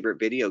their favorite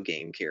video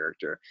game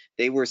character.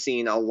 They were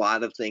seeing a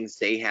lot of things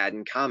they had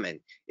in common.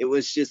 It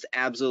was just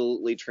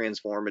absolutely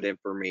transformative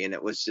for me, and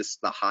it was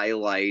just the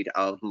highlight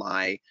of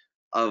my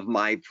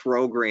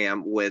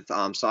program with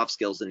soft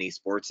skills in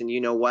esports. And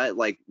you know what?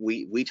 Like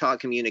we taught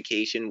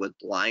communication with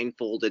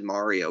blindfolded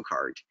Mario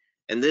Kart,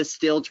 and this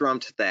still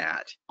trumped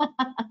that.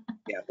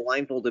 Yeah,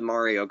 blindfolded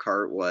Mario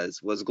Kart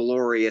was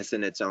glorious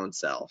in its own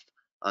self.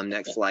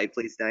 Next slide,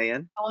 please,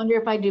 Diane. I wonder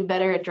if I do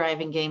better at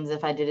driving games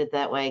if I did it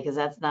that way, because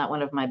that's not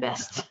one of my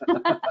best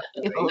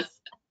skills.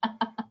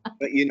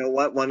 But you know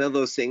what? One of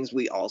those things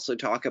we also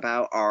talk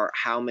about are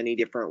how many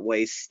different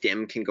ways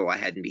STEM can go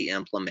ahead and be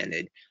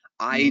implemented.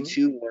 I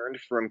too learned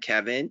from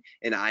Kevin,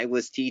 and I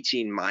was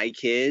teaching my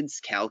kids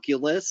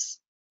calculus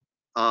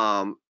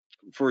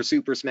for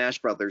Super Smash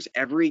Brothers.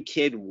 Every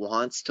kid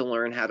wants to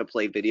learn how to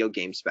play video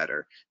games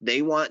better.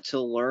 They want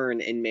to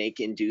learn and make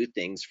and do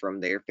things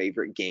from their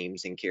favorite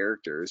games and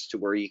characters, to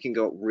where you can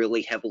go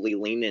really heavily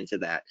lean into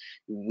that.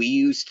 We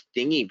used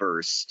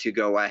Thingiverse to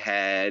go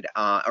ahead,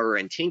 or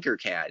in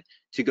Tinkercad,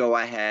 to go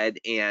ahead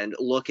and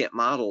look at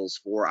models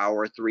for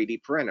our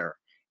 3D printer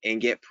and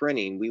get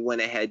printing. We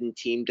went ahead and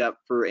teamed up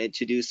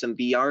to do some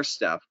VR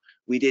stuff.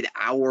 We did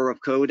Hour of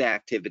Code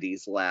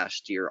activities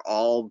last year,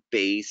 all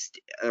based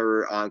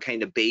or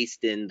kind of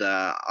based in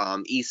the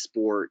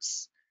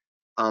esports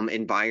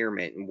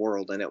environment and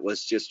world, and it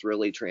was just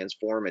really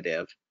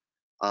transformative.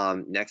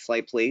 Next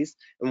slide, please.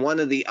 And one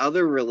of the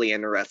other really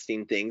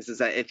interesting things is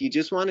that if you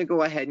just want to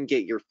go ahead and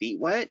get your feet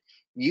wet,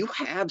 you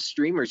have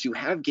streamers, you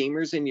have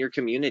gamers in your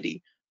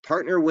community.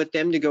 Partner with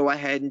them to go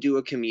ahead and do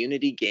a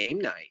community game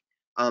night.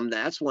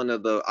 That's one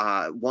of the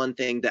one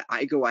thing that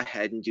I go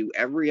ahead and do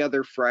every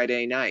other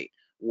Friday night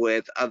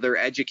with other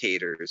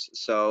educators.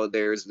 So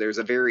there's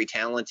a very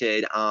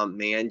talented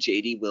man,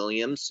 JD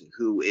Williams,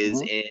 who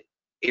is in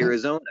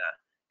Arizona,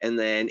 and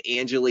then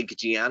Angelique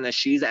Gianna,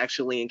 she's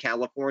actually in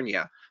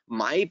California.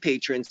 My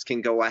patrons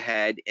can go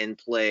ahead and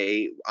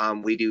play.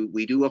 We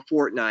do a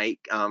Fortnite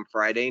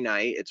Friday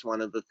night. It's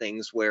one of the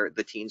things where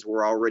the teens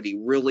were already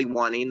really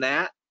wanting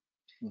that.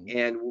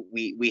 And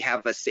we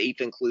have a safe,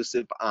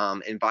 inclusive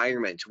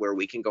environment to where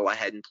we can go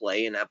ahead and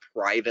play in a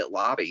private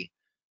lobby.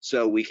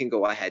 So we can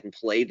go ahead and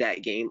play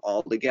that game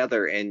all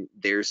together. And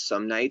there's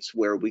some nights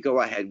where we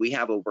go ahead, we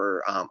have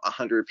over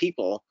 100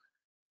 people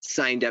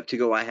signed up to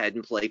go ahead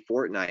and play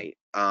Fortnite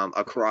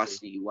across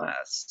the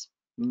US,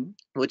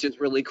 which is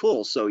really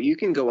cool. So you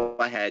can go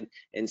ahead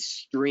and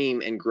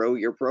stream and grow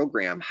your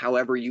program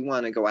however you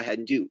want to go ahead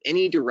and do.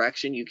 Any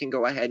direction you can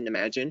go ahead and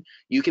imagine,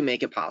 you can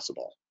make it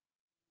possible.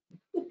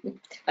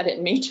 I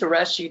didn't mean to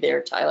rush you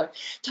there, Tyler.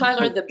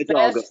 Tyler, the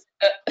best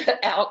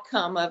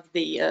outcome of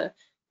the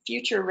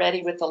Future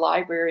Ready with the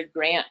Library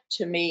grant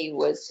to me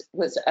was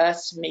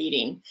us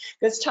meeting,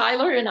 because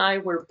Tyler and I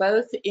were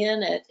both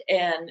in it,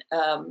 and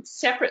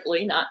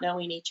separately, not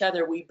knowing each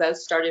other, we both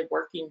started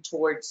working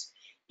towards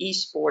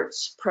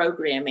esports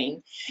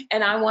programming.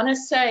 And I want to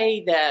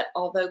say that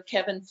although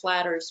Kevin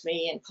flatters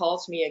me and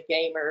calls me a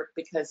gamer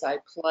because I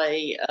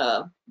play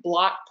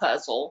block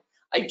puzzle,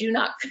 I do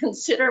not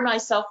consider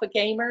myself a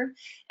gamer,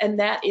 and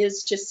that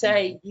is to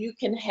say you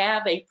can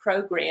have a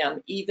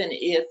program even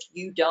if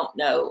you don't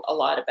know a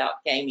lot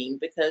about gaming,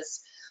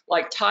 because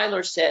like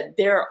Tyler said,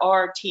 there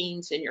are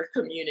teens in your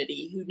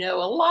community who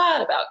know a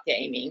lot about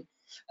gaming,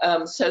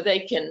 so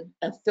they can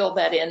fill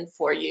that in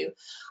for you.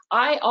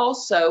 I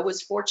also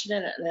was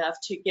fortunate enough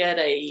to get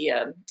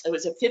it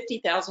was a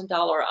 $50,000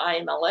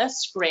 IMLS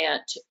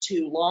grant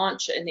to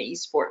launch an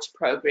esports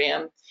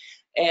program,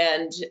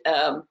 and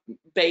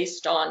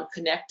based on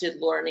connected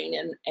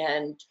learning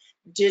and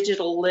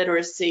digital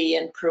literacy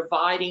and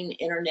providing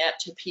internet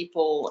to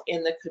people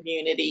in the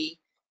community,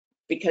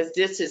 because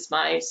this is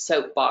my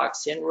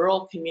soapbox. In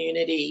rural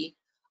community,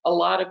 a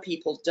lot of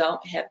people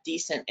don't have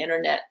decent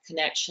internet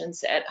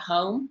connections at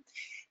home.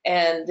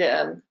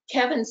 And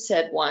Kevin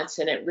said once,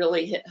 and it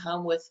really hit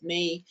home with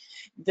me,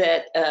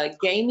 that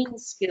gaming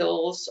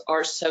skills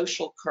are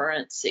social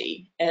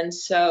currency. And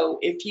so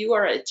if you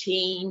are a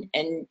teen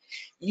and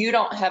you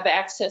don't have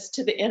access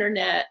to the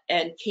internet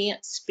and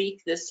can't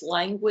speak this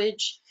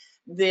language,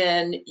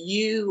 then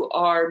you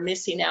are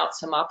missing out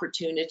some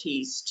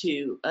opportunities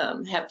to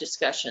have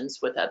discussions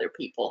with other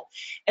people.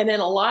 And in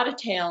a lot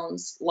of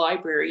towns,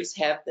 libraries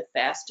have the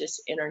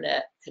fastest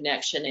internet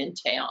connection in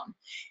town.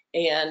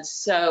 And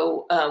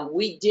so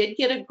we did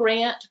get a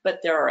grant, but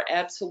there are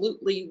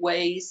absolutely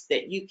ways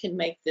that you can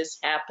make this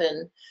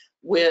happen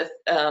with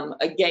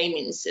a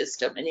gaming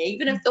system. And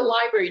even if the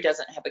library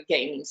doesn't have a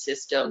gaming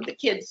system, the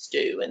kids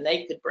do, and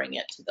they could bring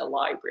it to the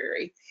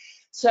library.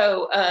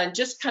 So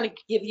just kind of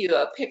give you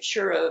a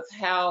picture of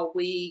how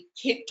we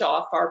kicked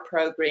off our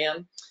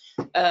program.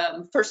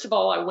 First of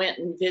all, I went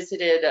and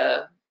visited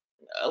a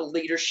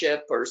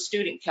leadership or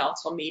student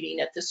council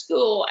meeting at the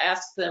school,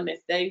 asked them if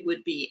they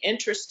would be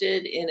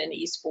interested in an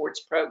esports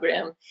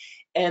program,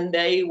 and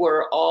they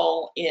were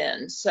all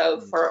in.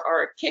 So for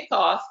our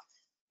kickoff,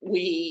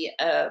 we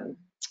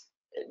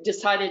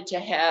decided to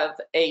have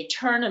a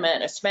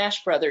tournament, a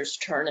Smash Brothers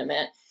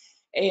tournament.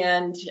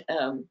 And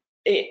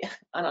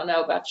I don't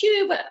know about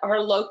you, but our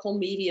local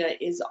media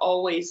is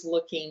always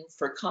looking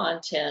for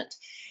content.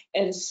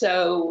 And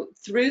so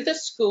through the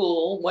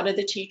school, one of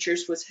the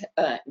teachers was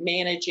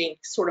managing,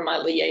 sort of my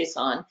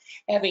liaison,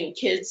 having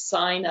kids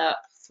sign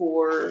up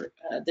for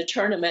the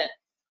tournament.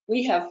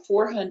 We have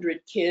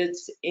 400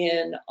 kids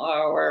in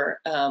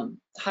our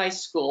high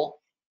school.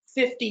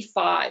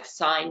 55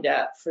 signed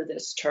up for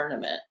this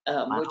tournament,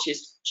 which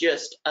is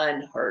just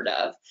unheard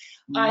of.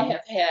 I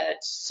have had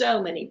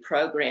so many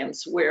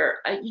programs where,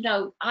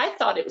 I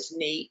thought it was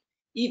neat,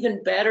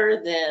 even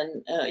better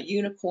than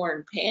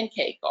unicorn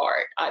pancake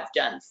art. I've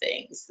done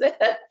things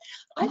that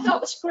I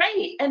thought was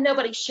great and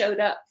nobody showed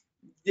up.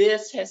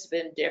 This has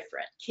been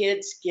different.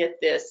 Kids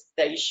get this,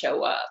 they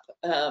show up.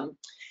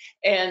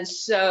 And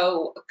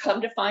so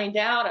come to find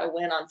out, I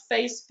went on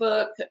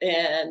Facebook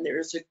and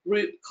there's a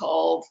group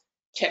called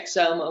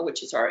Texoma,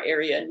 which is our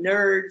area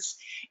nerds,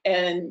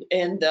 and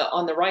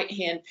on the right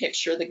hand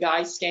picture, the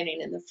guy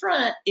standing in the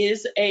front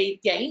is a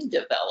game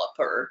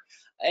developer,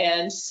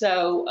 and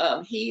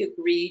so he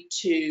agreed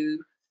to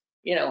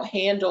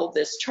handle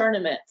this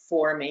tournament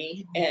for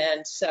me.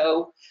 And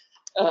so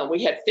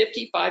we had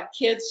 55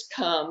 kids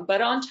come,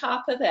 but on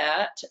top of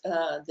that,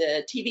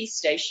 the TV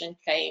station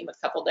came a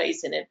couple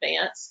days in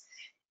advance,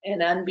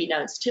 and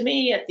unbeknownst to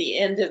me, at the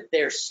end of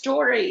their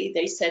story,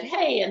 they said,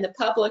 hey, and the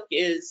public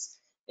is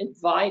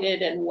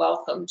invited and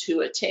welcome to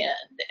attend.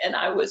 And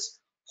I was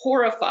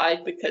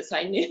horrified because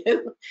I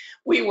knew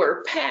we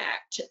were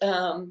packed.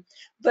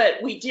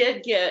 But we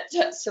did get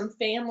some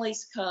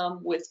families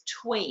come with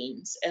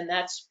tweens, and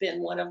that's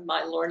been one of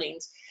my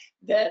learnings,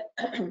 that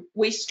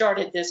we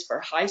started this for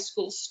high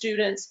school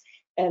students,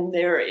 and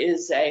there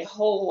is a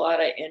whole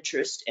lot of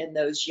interest in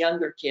those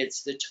younger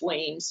kids, the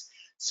tweens.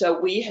 So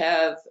we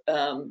have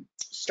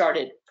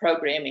started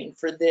programming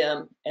for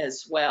them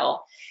as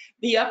well.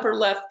 The upper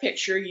left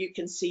picture you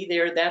can see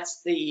there,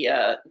 that's the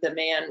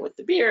man with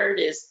the beard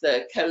is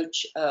the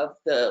coach of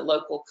the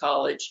local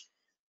college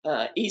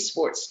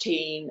esports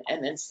team.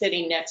 And then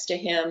sitting next to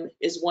him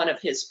is one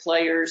of his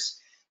players.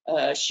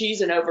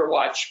 She's an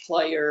Overwatch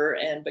player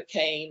and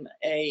became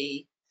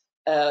a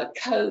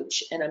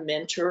coach and a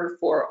mentor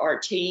for our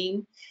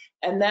team.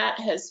 And that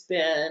has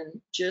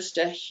been just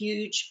a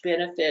huge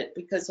benefit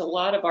because a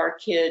lot of our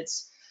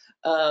kids,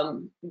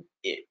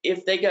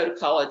 if they go to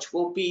college,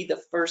 will be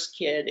the first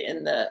kid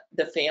in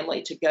the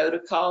family to go to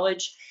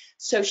college.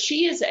 So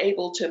she is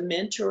able to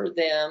mentor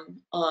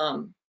them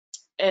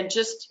and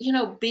just,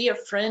 be a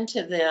friend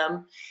to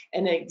them,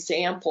 an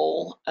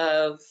example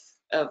of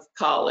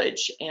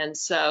college. And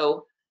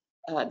so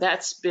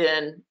that's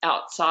been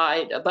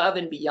outside, above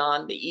and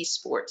beyond the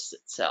esports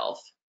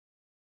itself.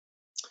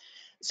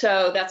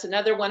 So that's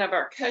another one of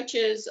our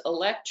coaches,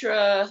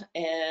 Electra,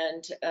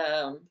 and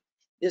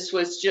this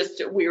was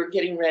just, we were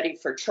getting ready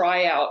for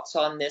tryouts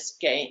on this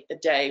day.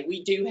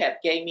 We do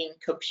have gaming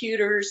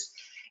computers,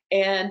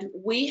 and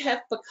we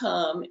have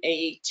become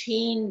a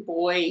teen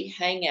boy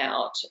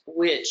hangout,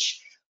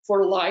 which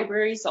for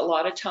libraries, a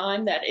lot of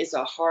time, that is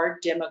a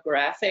hard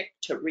demographic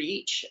to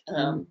reach.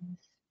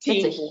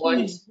 Teen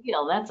boys. Huge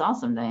deal. That's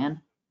awesome,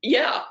 Dianne.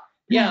 Yeah.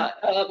 Yeah,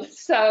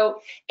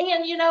 so,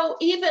 and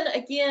even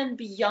again,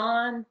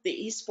 beyond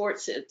the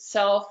esports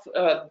itself,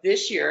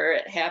 this year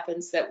it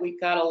happens that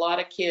we've got a lot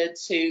of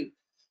kids who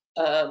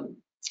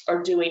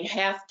are doing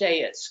half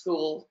day at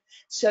school.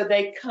 So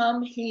they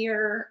come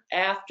here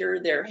after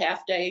their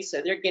half day,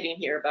 so they're getting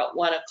here about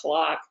 1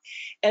 o'clock.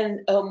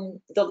 And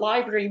the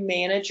library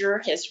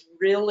manager has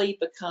really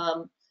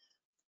become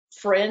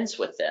friends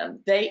with them.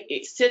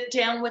 They sit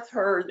down with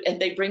her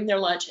and they bring their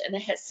lunch and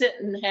they sit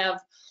and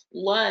have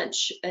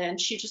lunch,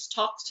 and she just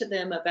talks to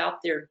them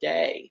about their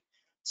day.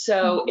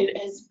 So it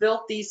has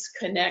built these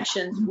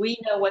connections. We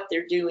know what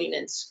they're doing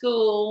in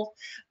school.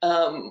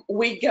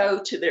 We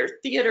go to their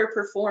theater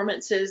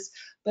performances.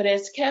 But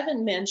as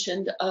Kevin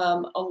mentioned,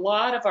 a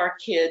lot of our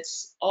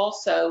kids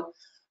also,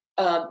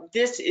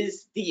 this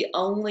is the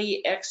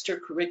only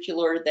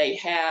extracurricular they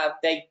have.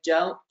 They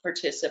don't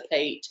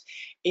participate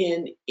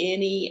in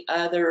any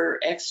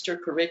other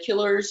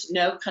extracurriculars,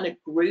 no kind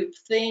of group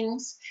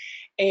things.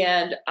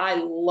 And I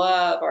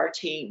love our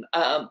team.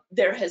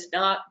 There has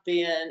not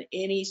been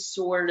any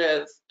sort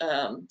of,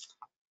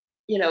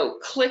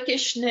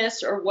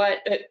 cliquishness or what.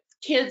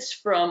 Kids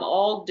from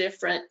all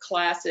different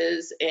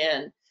classes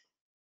and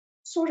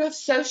sort of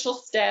social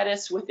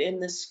status within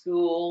the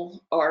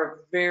school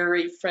are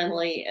very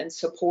friendly and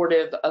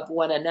supportive of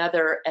one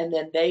another. And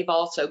then they've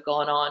also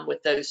gone on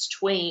with those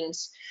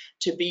tweens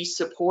to be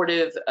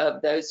supportive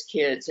of those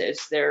kids as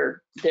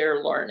they're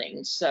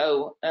learning.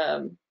 So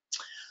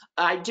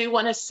I do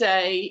want to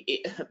say,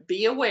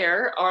 be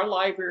aware, our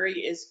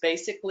library is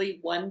basically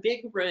one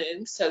big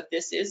room. So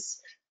this is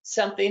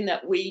something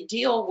that we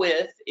deal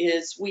with.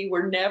 Is we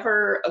were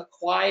never a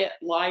quiet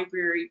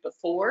library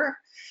before.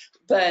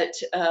 But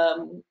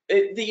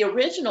the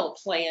original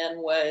plan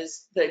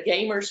was the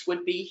gamers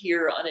would be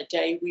here on a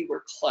day we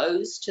were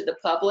closed to the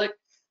public,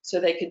 so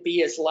they could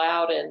be as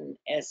loud and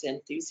as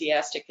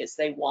enthusiastic as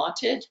they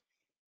wanted.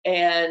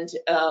 And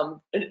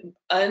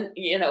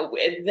you know,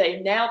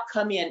 they now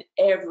come in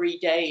every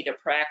day to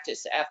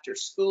practice after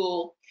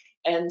school,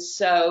 and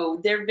so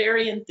they're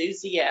very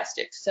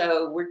enthusiastic.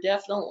 So we're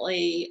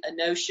definitely a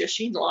no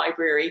shushing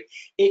library.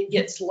 It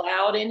gets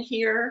loud in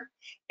here,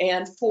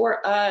 and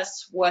for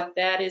us, what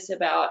that is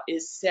about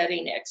is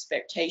setting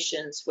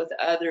expectations with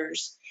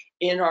others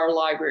in our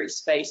library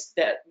space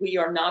that we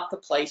are not the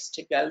place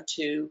to go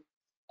to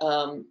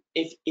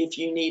if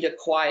you need a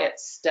quiet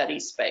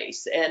study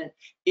space. And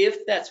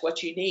if that's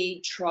what you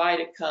need, try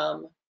to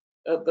come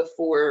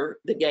before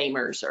the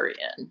gamers are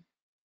in.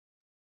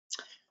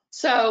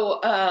 So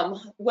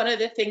one of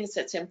the things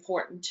that's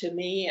important to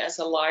me as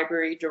a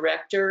library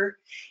director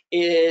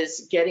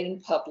is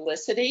getting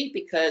publicity,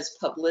 because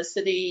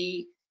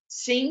publicity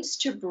seems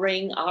to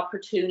bring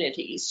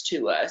opportunities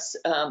to us.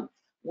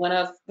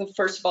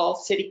 First of all,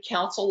 City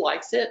Council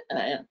likes it,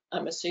 and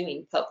I'm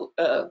assuming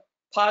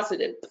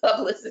positive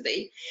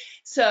publicity.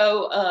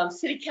 So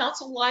City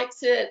Council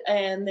likes it,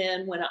 and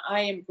then when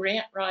I am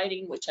grant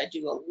writing, which I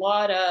do a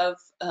lot of,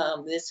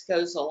 this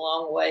goes a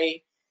long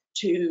way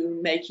to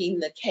making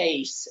the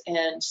case.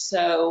 And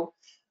so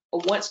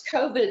once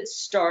COVID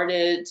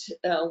started,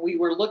 we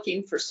were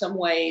looking for some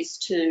ways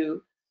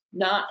to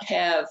not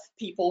have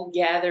people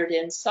gathered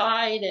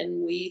inside,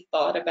 and we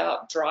thought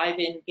about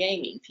drive-in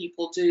gaming.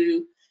 People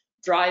do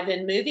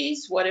drive-in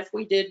movies. What if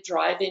we did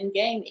drive-in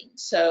gaming?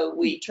 So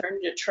we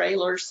turned a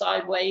trailer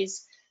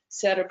sideways,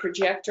 set a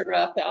projector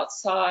up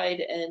outside,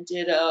 and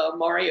did a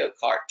Mario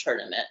Kart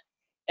tournament.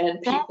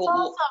 And people,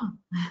 that's awesome.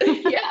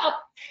 Yeah,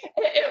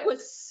 it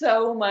was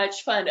so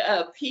much fun.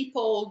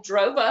 People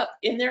drove up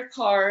in their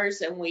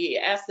cars, and we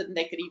asked them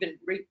they could even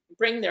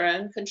bring their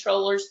own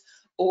controllers,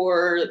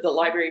 or the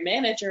library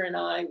manager and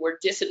I were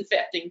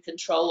disinfecting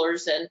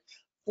controllers, and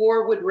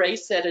 4 would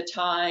race at a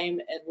time,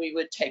 and we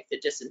would take the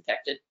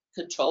disinfected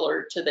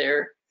controller to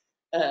their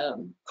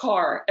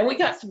car. And we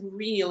got some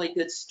really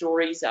good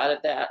stories out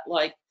of that,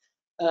 like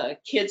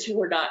kids who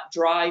were not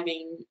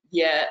driving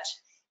yet.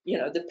 You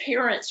know, the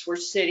parents were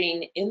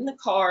sitting in the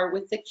car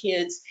with the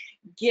kids,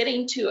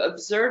 getting to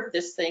observe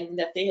this thing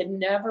that they had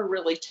never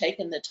really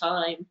taken the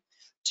time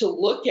to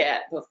look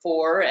at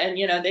before. And,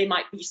 you know, they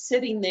might be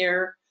sitting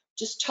there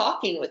just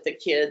talking with the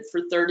kid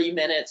for 30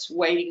 minutes,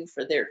 waiting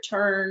for their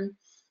turn.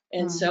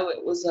 And so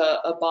it was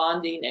a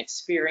bonding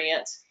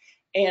experience.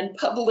 And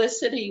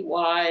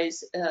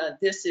publicity-wise,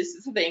 this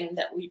is the thing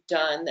that we've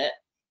done that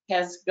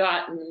has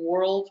gotten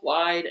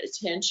worldwide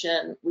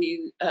attention.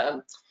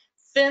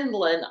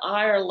 Finland,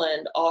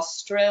 Ireland,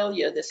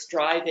 Australia, this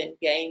drive-in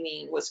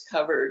gaming was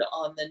covered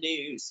on the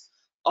news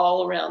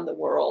all around the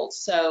world.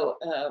 So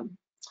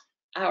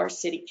our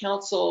city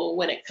council,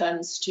 when it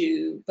comes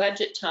to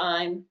budget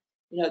time,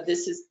 you know,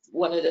 this is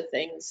one of the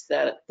things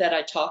that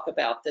I talk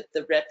about, that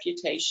the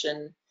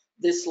reputation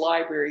this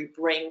library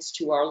brings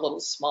to our little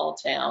small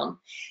town.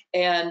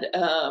 And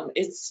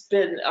it's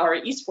been, our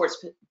esports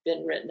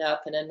been written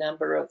up in a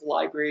number of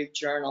library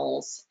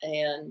journals,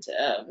 and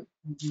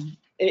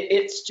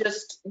it's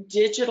just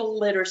digital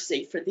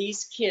literacy for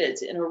these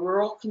kids in a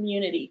rural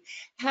community.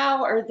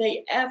 How are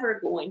they ever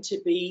going to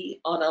be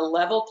on a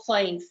level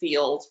playing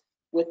field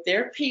with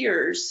their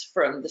peers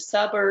from the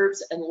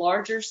suburbs and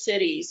larger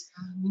cities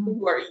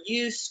who are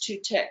used to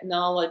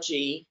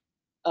technology?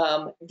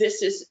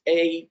 This is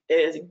a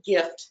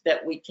gift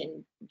that we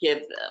can give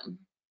them.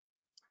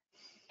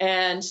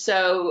 And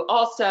so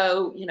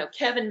also, you know,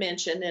 Kevin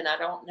mentioned, and I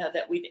don't know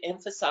that we've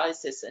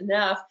emphasized this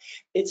enough,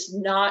 it's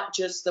not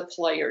just the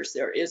players.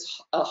 There is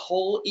a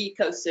whole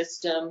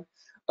ecosystem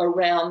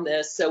around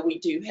this. So we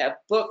do have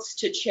books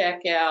to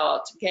check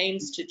out,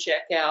 games to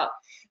check out.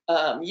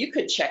 You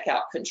could check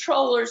out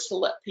controllers to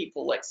let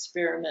people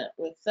experiment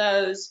with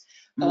those.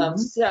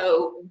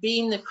 So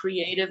being the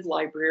creative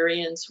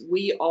librarians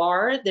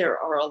there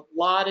are a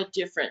lot of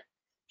different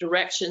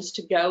directions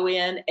to go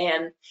in.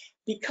 And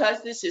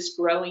because this is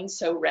growing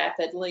so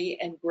rapidly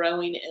and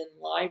growing in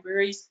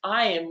libraries,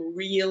 I am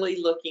really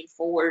looking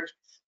forward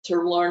to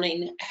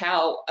learning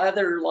how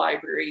other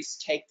libraries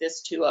take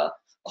this to a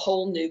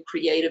whole new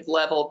creative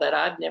level that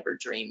I've never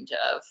dreamed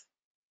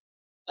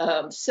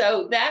of.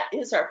 So that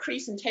is our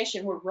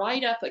presentation. We're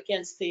right up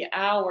against the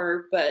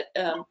hour, but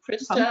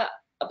Krista,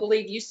 I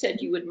believe you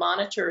said you would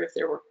monitor if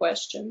there were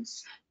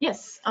questions.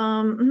 Yes.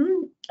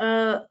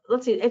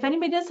 Let's see. If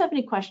anybody does have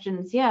any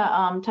questions,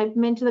 yeah, type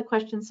them into the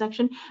questions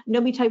section.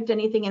 Nobody typed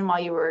anything in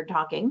while you were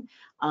talking,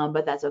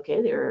 but that's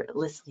okay. They're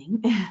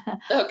listening.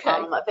 Okay.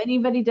 If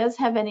anybody does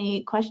have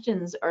any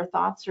questions or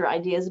thoughts or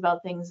ideas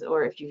about things,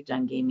 or if you've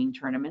done gaming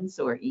tournaments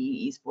or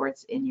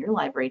esports in your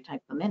library,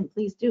 type them in.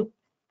 Please do.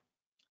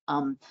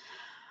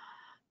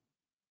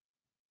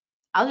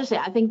 I'll just say,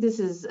 I think this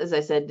is, as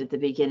I said at the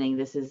beginning,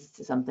 this is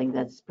something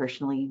that's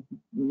personally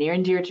near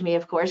and dear to me,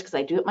 of course, because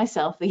I do it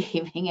myself, the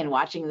gaming and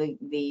watching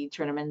the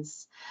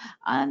tournaments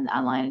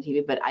online and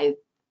TV. But I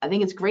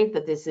think it's great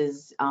that this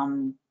is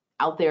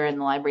out there in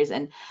the libraries,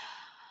 and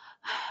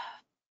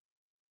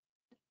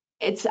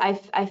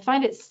I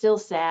find it still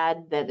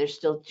sad that there's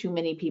still too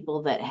many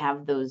people that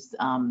have those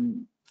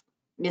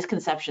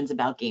misconceptions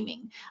about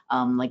gaming,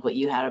 like what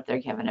you had up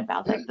there, Kevin,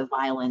 about like the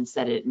violence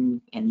that it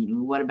and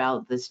what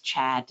about this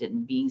chat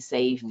and being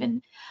safe,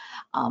 and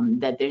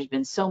that there's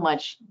been so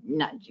much,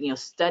 not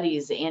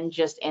studies and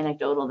just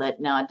anecdotal that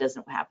no, it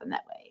doesn't happen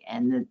that way,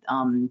 and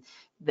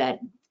that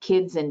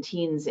kids and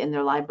teens in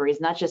their libraries,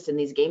 not just in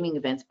these gaming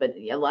events, but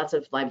lots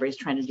of libraries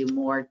trying to do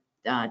more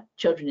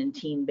children and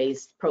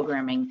teen-based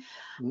programming,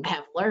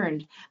 have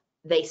learned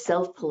they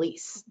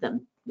self-police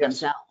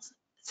themselves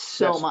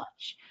so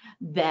much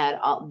that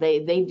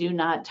they do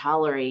not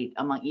tolerate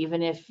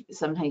even if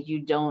sometimes you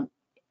don't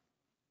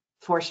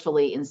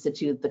forcefully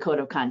institute the code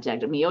of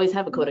conduct. I mean, you always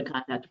have a code of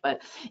conduct,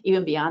 but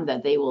even beyond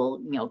that, they will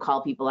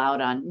call people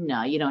out on,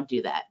 no, you don't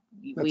do that.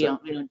 We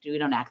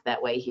don't act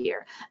that way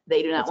here.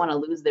 They do not want to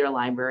lose their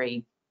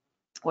library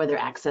or their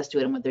access to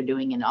it and what they're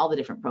doing and all the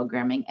different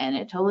programming, and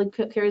it totally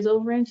carries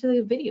over into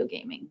the video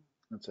gaming.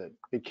 That's it.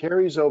 It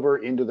carries over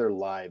into their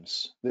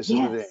lives. This is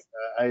the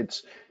thing.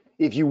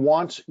 If you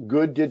want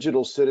good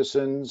digital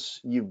citizens,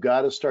 you've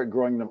got to start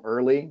growing them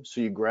early. So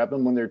you grab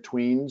them when they're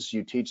tweens,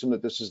 you teach them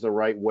that this is the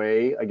right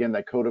way. Again,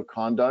 that code of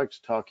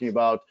conduct, talking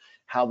about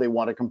how they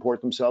want to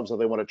comport themselves, how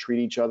they want to treat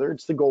each other.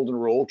 It's the golden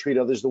rule: treat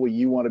others the way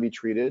you want to be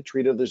treated,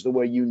 treat others the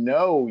way you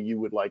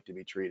would like to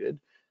be treated.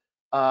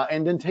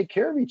 And then take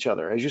care of each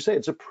other. As you say,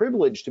 it's a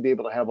privilege to be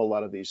able to have a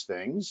lot of these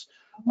things.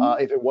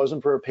 If it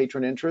wasn't for a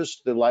patron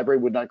interest, the library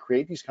would not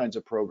create these kinds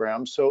of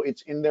programs. So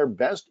it's in their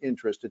best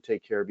interest to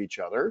take care of each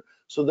other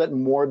so that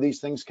more of these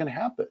things can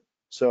happen.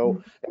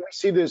 So, and we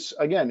see this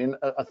again in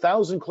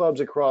 1,000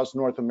 clubs across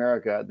North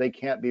America. They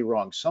can't be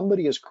wrong.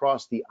 Somebody has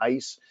crossed the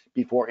ice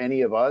before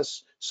any of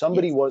us.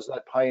 Somebody was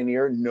that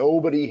pioneer.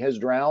 Nobody has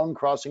drowned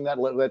crossing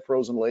that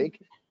frozen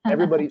lake.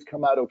 Everybody's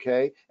come out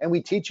okay, and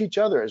we teach each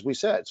other, as we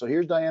said. So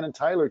here's Dianne and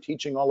Tyler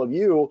teaching all of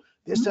you.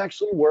 This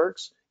actually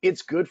works.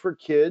 It's good for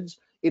kids.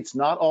 It's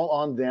not all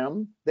on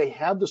them. They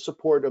have the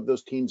support of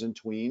those teens and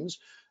tweens.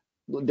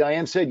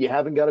 Dianne said you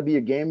haven't got to be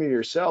a gamer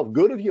yourself.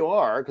 Good if you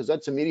are, because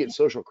that's immediate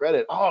social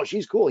credit. Oh,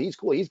 she's cool. He's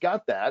cool. He's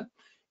got that.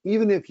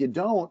 Even if you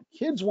don't,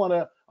 kids want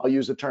to, I'll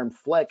use the term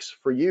flex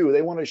for you.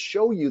 They want to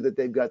show you that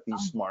they've got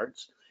these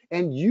smarts,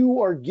 and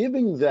you are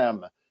giving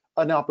them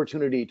an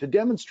opportunity to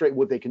demonstrate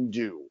what they can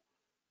do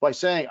by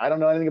saying, I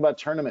don't know anything about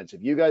tournaments.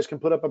 If you guys can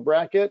put up a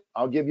bracket,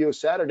 I'll give you a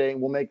Saturday and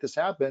we'll make this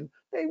happen.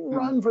 They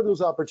run for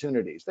those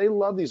opportunities. They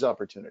love these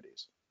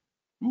opportunities.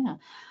 Yeah.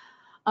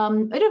 I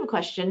do have a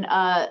question.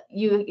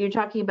 You're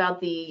talking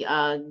about the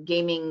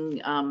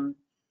gaming,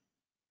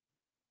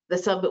 the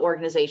sub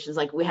organizations,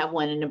 like we have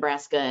one in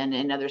Nebraska and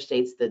in other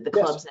states, the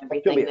clubs and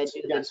everything that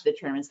do the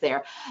tournaments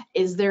there.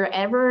 Is there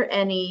ever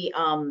any,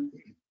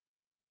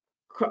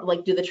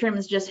 like, do the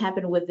tournaments just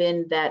happen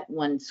within that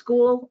one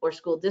school or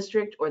school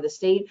district or the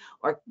state,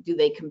 or do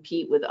they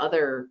compete with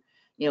other,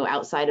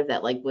 outside of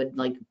that? Like, would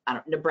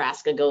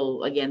Nebraska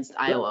go against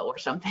Iowa or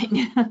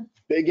something?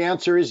 Big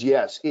answer is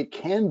yes. It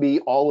can be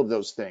all of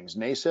those things.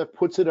 NASEF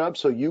puts it up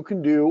so you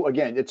can do,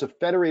 again, it's a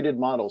federated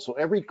model. So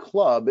every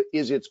club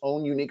is its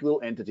own unique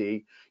little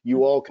entity.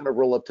 You all kind of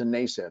roll up to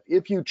NASEF.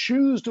 If you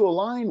choose to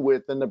align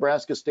with the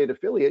Nebraska state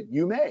affiliate,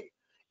 you may.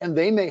 And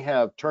they may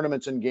have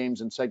tournaments and games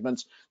and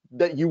segments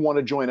that you want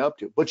to join up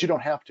to, but you don't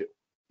have to.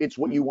 It's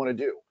what you want to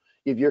do.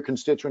 If your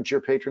constituents,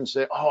 your patrons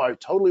say, oh, I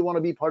totally want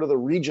to be part of the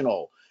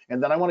regional,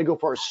 and then I want to go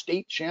for a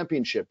state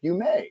championship, you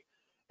may.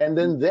 And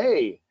then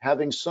they,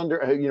 having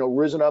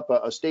risen up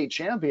a state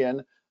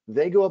champion,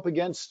 they go up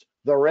against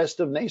the rest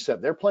of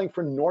NASEF. They're playing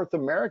for North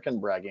American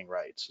bragging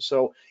rights.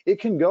 So it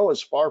can go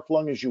as far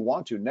flung as you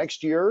want to.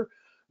 Next year,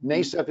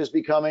 NASEF is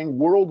becoming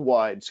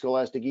worldwide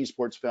Scholastic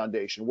Esports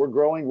Foundation. We're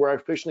growing. We're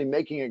officially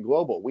making it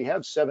global. We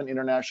have 7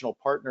 international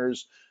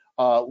partners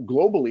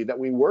globally that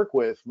we work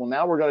with. Well,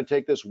 now we're going to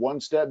take this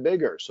one step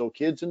bigger. So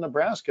kids in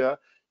Nebraska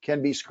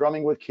can be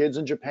scrumming with kids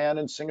in Japan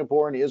and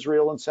Singapore and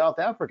Israel and South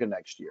Africa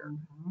next year.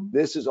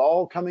 This is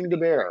all coming to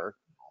bear.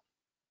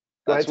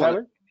 Go ahead, Tyler. One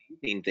of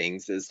the amazing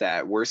things is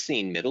that we're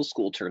seeing middle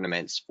school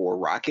tournaments for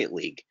Rocket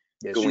League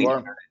going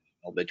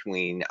international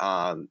between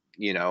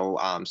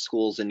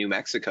schools in New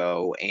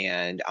Mexico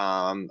and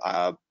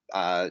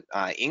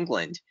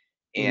England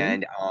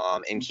and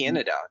in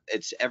Canada.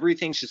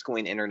 Everything's just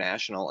going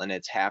international, and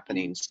it's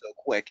happening so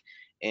quick.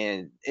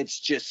 And it's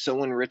just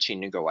so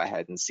enriching to go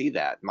ahead and see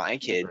that. My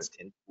kids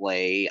can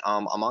play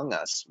Among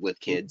Us with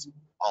kids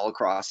all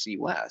across the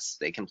US.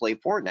 They can play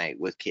Fortnite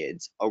with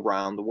kids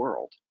around the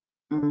world.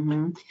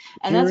 And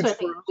that's what I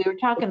think we were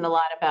talking a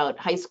lot about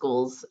high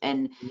schools,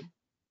 and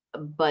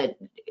but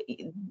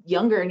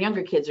younger and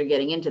younger kids are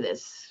getting into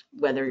this,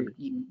 whether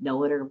you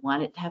know it or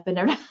want it to happen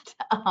or not.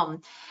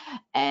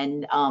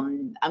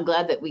 I'm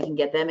glad that we can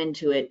get them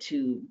into it,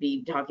 to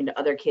be talking to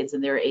other kids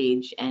in their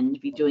age and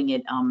be doing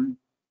it.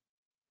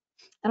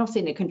 I don't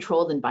say in a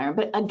controlled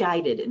environment, but a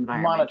guided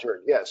environment.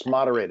 Monitored, yes,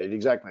 moderated,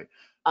 exactly.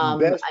 I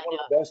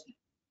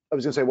I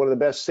was gonna say, one of the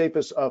best,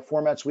 safest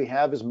formats we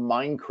have is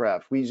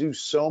Minecraft. We do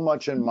so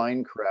much in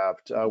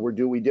Minecraft.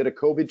 We did a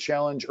COVID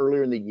challenge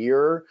earlier in the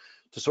year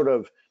to sort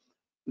of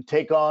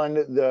take on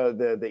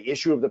the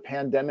issue of the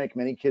pandemic,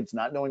 many kids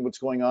not knowing what's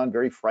going on,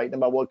 very frightened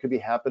about what could be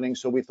happening.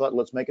 So we thought,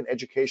 let's make an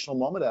educational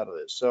moment out of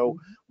this. So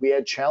we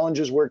had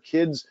challenges where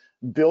kids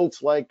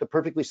built like the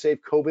perfectly safe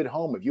COVID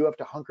home. If you have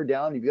to hunker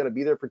down, you've got to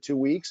be there for 2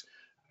 weeks,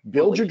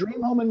 build your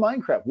dream home in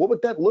Minecraft. What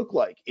would that look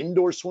like?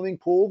 Indoor swimming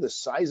pool the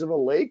size of a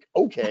lake?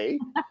 Okay.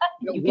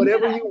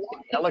 Whatever you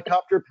want.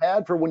 Helicopter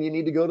pad for when you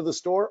need to go to the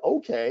store?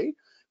 Okay.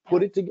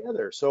 Put it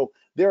together. So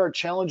there are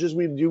challenges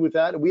we do with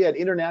that. We had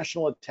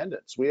international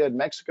attendance. We had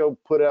Mexico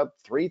put up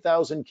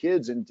 3,000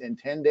 kids in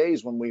 10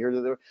 days when we heard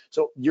that.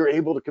 So you're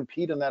able to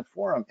compete in that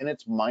forum, and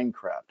it's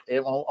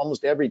Minecraft.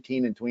 Almost every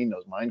teen and tween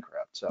knows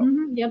Minecraft. So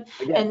yep.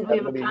 Again, and we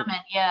have a comment,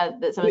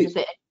 that someone says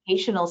the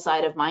educational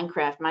side of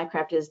Minecraft.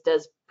 Minecraft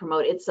does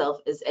promote itself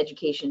as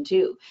education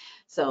too.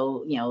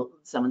 So,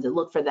 someone to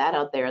look for that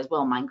out there as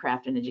well.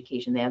 Minecraft and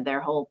education. They have their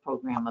whole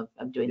program of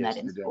doing that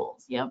in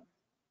schools. Yep.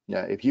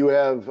 Yeah, if you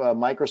have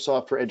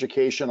Microsoft for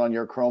Education on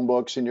your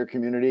Chromebooks in your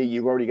community,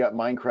 you've already got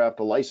Minecraft,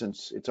 a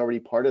license. It's already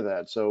part of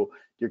that. So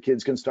your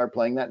kids can start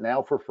playing that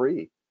now for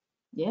free.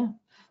 Yeah,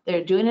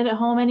 they're doing it at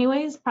home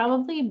anyways,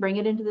 probably. Bring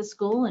it into the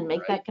school and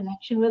make that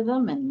connection with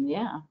them, and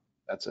yeah.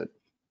 That's it.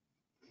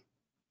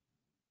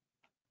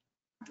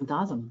 It's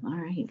awesome. All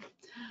right.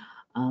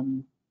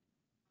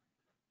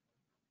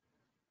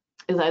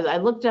 As I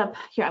looked up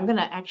here, I'm going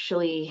to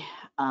actually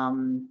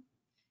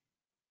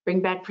bring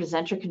back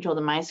presenter control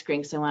to my screen,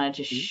 because I wanted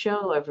to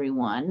show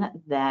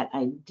everyone that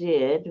I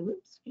did.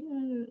 Whoops,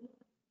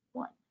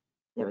 one.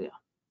 There we go.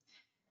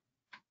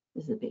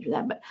 This is the page for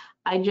that. But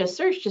I just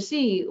searched to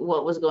see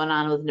what was going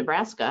on with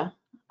Nebraska.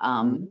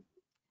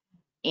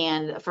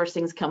 And the first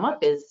things come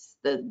up is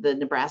the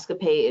Nebraska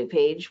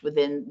page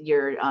within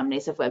your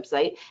NASEF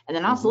website. And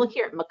then also look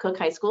here at McCook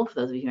High School, for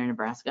those of you here in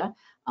Nebraska.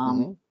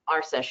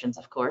 Our sessions,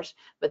 of course,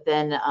 but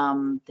then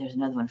there's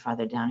another one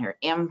farther down here,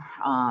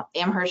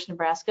 Amherst,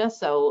 Nebraska.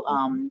 So,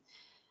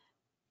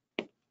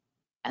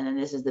 and then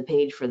this is the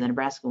page for the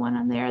Nebraska one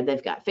on there.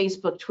 They've got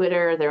Facebook,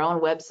 Twitter, their own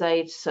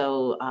website.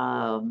 So,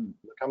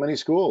 look how many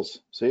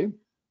schools, see?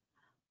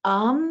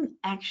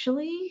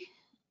 Actually,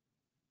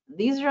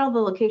 these are all the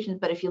locations,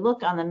 but if you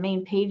look on the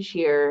main page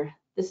here,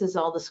 this is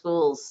all the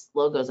schools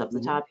logos up the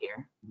top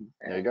here.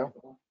 There you go.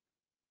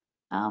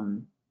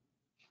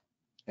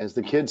 As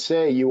the kids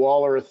say, you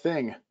all are a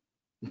thing.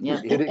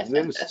 Yeah, it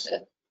exists.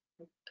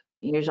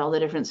 Here's all the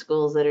different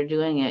schools that are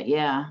doing it.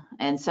 Yeah,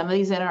 and some of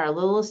these in our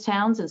littlest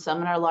towns and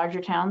some in our larger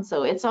towns.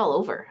 So it's all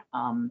over.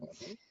 Some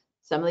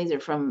of these are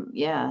from,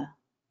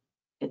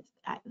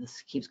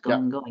 this keeps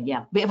going and going.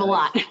 Yeah, we have a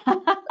lot.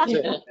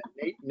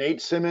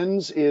 Nate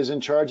Simmons is in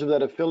charge of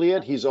that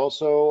affiliate. He's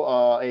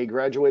also a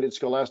graduated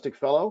Scholastic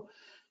fellow.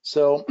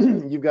 So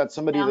you've got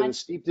somebody that is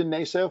steeped in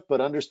NASEF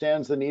but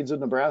understands the needs of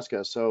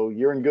Nebraska. So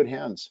you're in good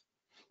hands.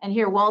 And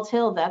here, Walt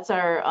Hill, that's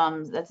our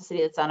that's a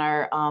city that's on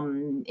our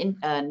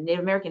Native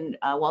American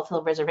Walt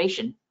Hill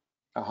Reservation.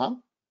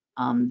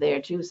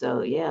 There too.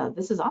 So yeah,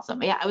 this is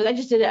awesome. Yeah, I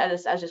just did it. I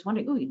was just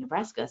wondering, ooh,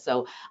 Nebraska.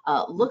 So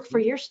look for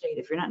your state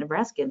if you're not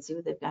Nebraska and see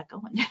what they've got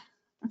going.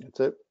 That's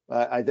it.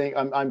 I think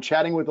I'm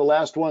chatting with the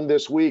last one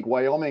this week.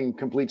 Wyoming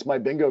completes my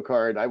bingo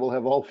card. I will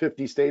have all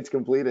 50 states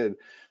completed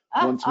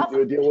once we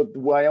do a deal with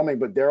Wyoming,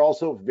 but they're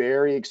also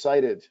very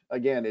excited.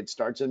 Again, it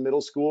starts in middle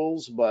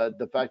schools, but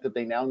the fact that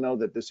they now know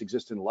that this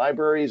exists in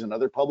libraries and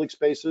other public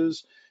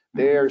spaces,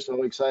 they are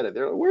so excited.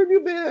 They're like, where have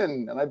you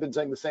been? And I've been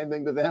saying the same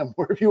thing to them.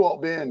 Where have you all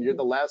been? You're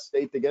the last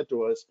state to get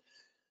to us.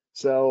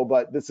 So,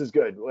 but this is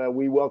good.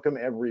 We welcome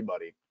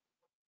everybody.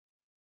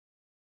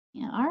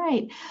 Yeah, all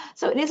right.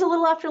 So it is a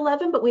little after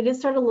 11, but we did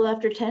start a little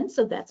after 10,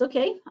 so that's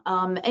okay.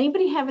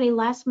 Anybody have any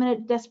last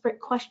minute desperate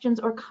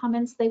questions or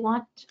comments they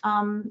want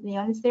the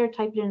audience there?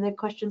 Type it in the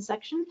question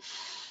section.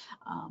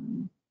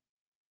 And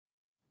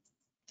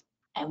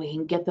we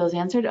can get those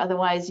answered.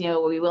 Otherwise,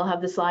 we will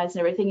have the slides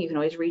and everything. You can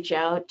always reach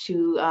out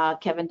to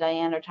Kevin,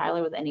 Diane, or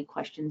Tyler with any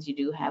questions you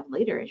do have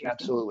later. As you're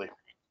Absolutely.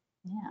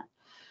 Yeah.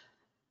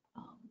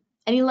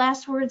 Any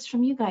last words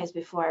from you guys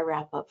before I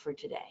wrap up for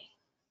today?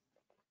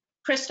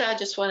 Krista, I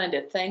just wanted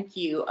to thank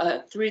you.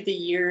 Through the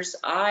years,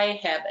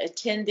 I have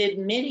attended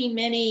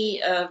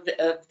many of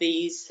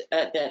these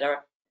that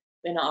are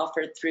been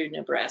offered through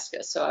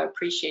Nebraska. So I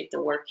appreciate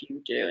the work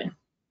you're doing.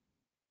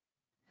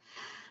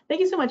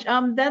 Thank you so much.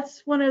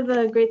 That's one of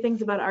the great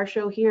things about our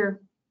show here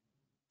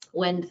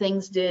when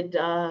things did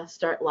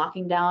start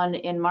locking down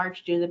in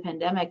March due to the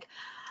pandemic,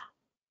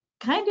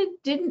 kind of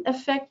didn't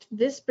affect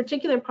this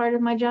particular part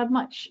of my job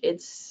much.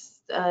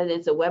 It's a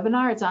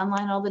webinar, it's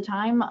online all the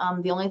time.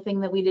 The only thing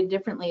that we did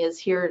differently is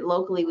here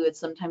locally, we would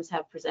sometimes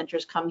have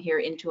presenters come here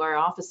into our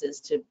offices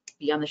to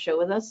be on the show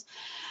with us,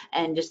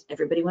 and just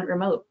everybody went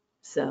remote.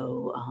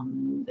 So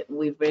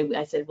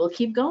I said, we'll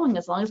keep going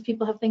as long as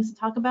people have things to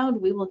talk about.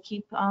 We will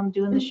keep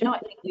doing the show. I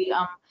think we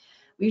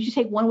usually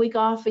take 1 week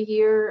off a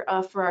year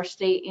for our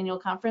state annual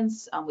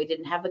conference. We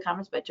didn't have the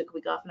conference, but I took a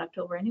week off in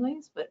October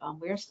anyways. But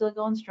we are still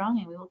going strong,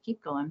 and we will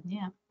keep going.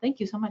 Yeah, thank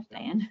you so much,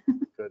 Diane.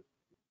 Good.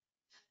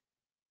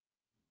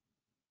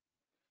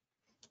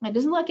 It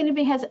doesn't look like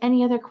anybody has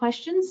any other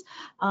questions,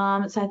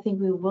 so I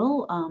think we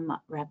will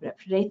wrap it up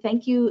for today.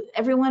 Thank you,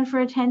 everyone,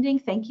 for attending.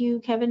 Thank you,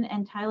 Kevin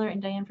and Tyler and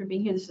Diane, for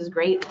being here. This is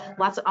great.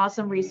 Lots of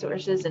awesome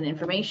resources and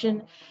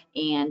information,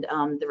 and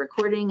the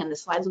recording and the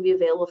slides will be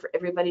available for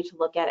everybody to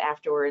look at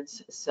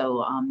afterwards,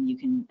 so you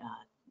can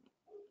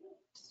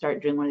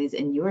start doing one of these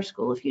in your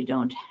school if you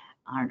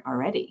aren't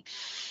already.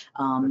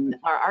 Our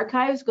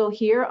archives go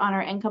here on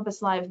our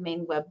NCompass Live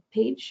main web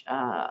page.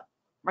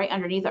 Right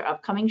underneath our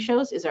upcoming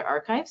shows is our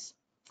archives.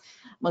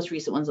 Most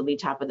recent ones will be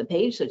top of the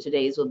page, so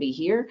today's will be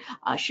here.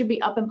 Should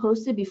be up and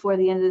posted before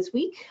the end of this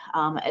week,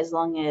 as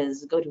long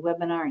as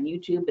GoToWebinar and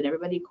YouTube and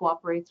everybody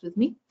cooperates with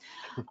me.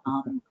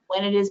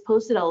 When it is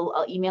posted,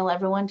 I'll email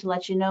everyone to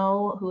let you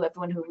know,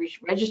 everyone who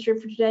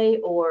registered for today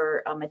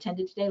or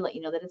attended today, let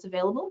you know that it's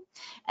available.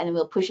 And then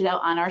we'll push it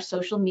out on our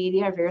social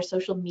media, our various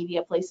social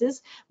media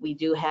places. We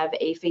do have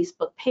a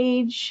Facebook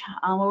page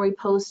where we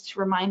post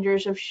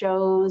reminders of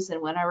shows and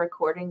when our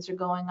recordings are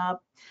going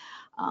up.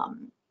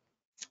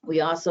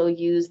 We also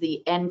use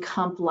the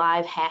NComp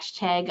Live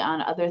hashtag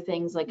on other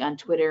things like on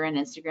Twitter and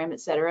Instagram,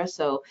 etc.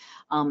 So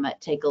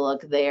take a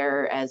look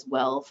there as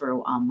well for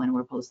when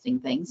we're posting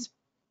things.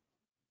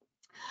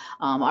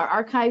 Our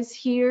archives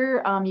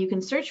here, you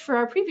can search for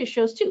our previous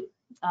shows too.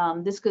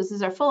 This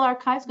is our full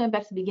archives going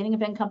back to the beginning of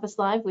NCompass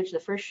Live, which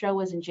the first show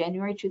was in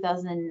January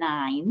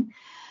 2009.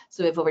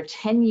 So we have over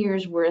 10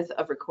 years worth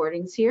of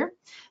recordings here.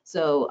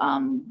 So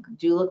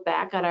do look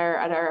back at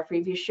our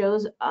previous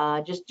shows.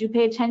 Just do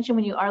pay attention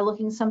when you are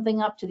looking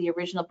something up to the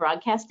original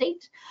broadcast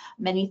date.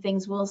 Many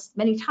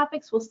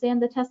topics will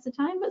stand the test of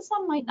time, but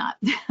some might not.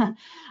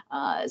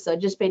 So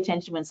just pay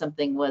attention when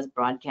something was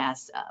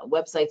broadcast.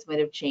 Websites might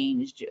have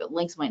changed,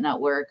 links might not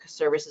work,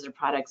 services or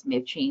products may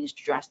have changed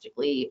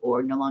drastically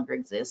or no longer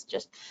exist.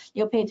 Just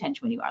pay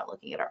attention when you are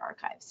looking at our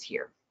archives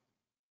here.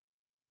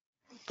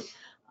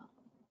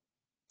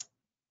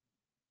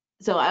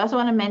 So I also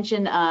want to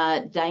mention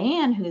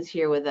Dianne, who's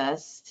here with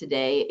us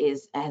today,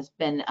 has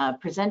been a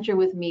presenter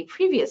with me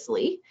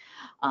previously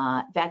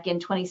back in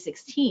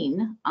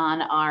 2016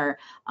 on our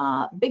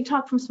Big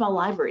Talk from Small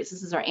Libraries.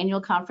 This is our annual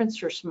conference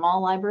for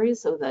small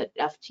libraries, so the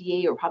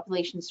FTA or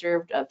population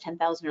served of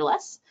 10,000 or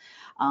less.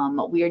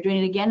 We are doing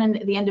it again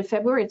at the end of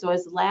February. It's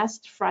always the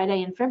last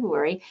Friday in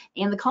February,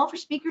 and the call for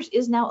speakers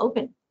is now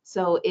open.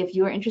 So if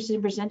you are interested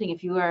in presenting,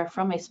 if you are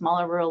from a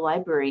smaller rural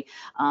library,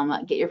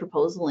 get your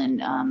proposal in.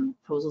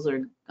 Proposals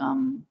are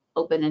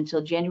open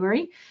until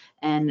January,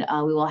 and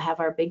we will have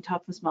our Big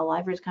Talk from Small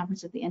Libraries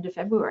conference at the end of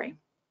February.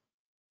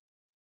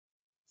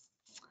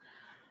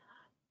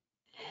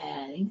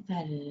 I think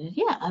that is,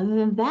 yeah, other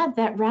than that,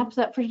 that wraps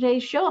up for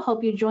today's show. I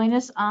hope you join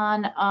us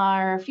on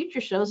our future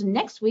shows.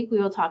 Next week, we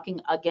will be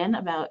talking again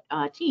about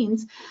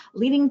teens,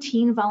 leading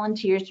teen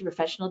volunteers to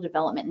professional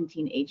development and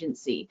teen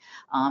agency.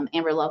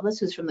 Amber Lovelace,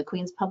 who's from the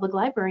Queens Public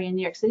Library in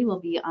New York City, will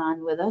be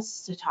on with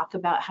us to talk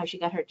about how she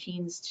got her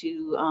teens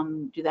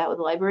to do that with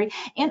the library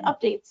and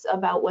updates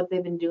about what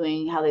they've been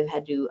doing, how they've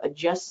had to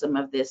adjust some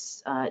of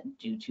this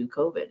due to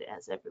COVID,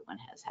 as everyone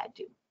has had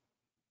to.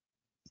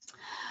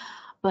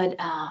 But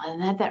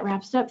and that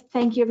wraps up.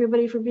 Thank you,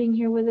 everybody, for being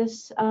here with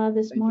us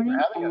this morning.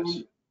 Thank you for having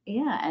us.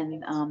 Yeah,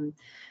 and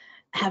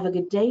have a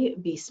good day.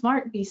 Be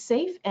smart, be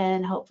safe,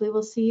 and hopefully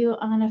we'll see you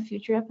on a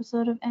future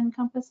episode of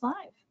NCompass Live.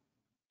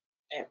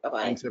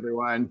 Bye-bye. Thanks,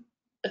 everyone.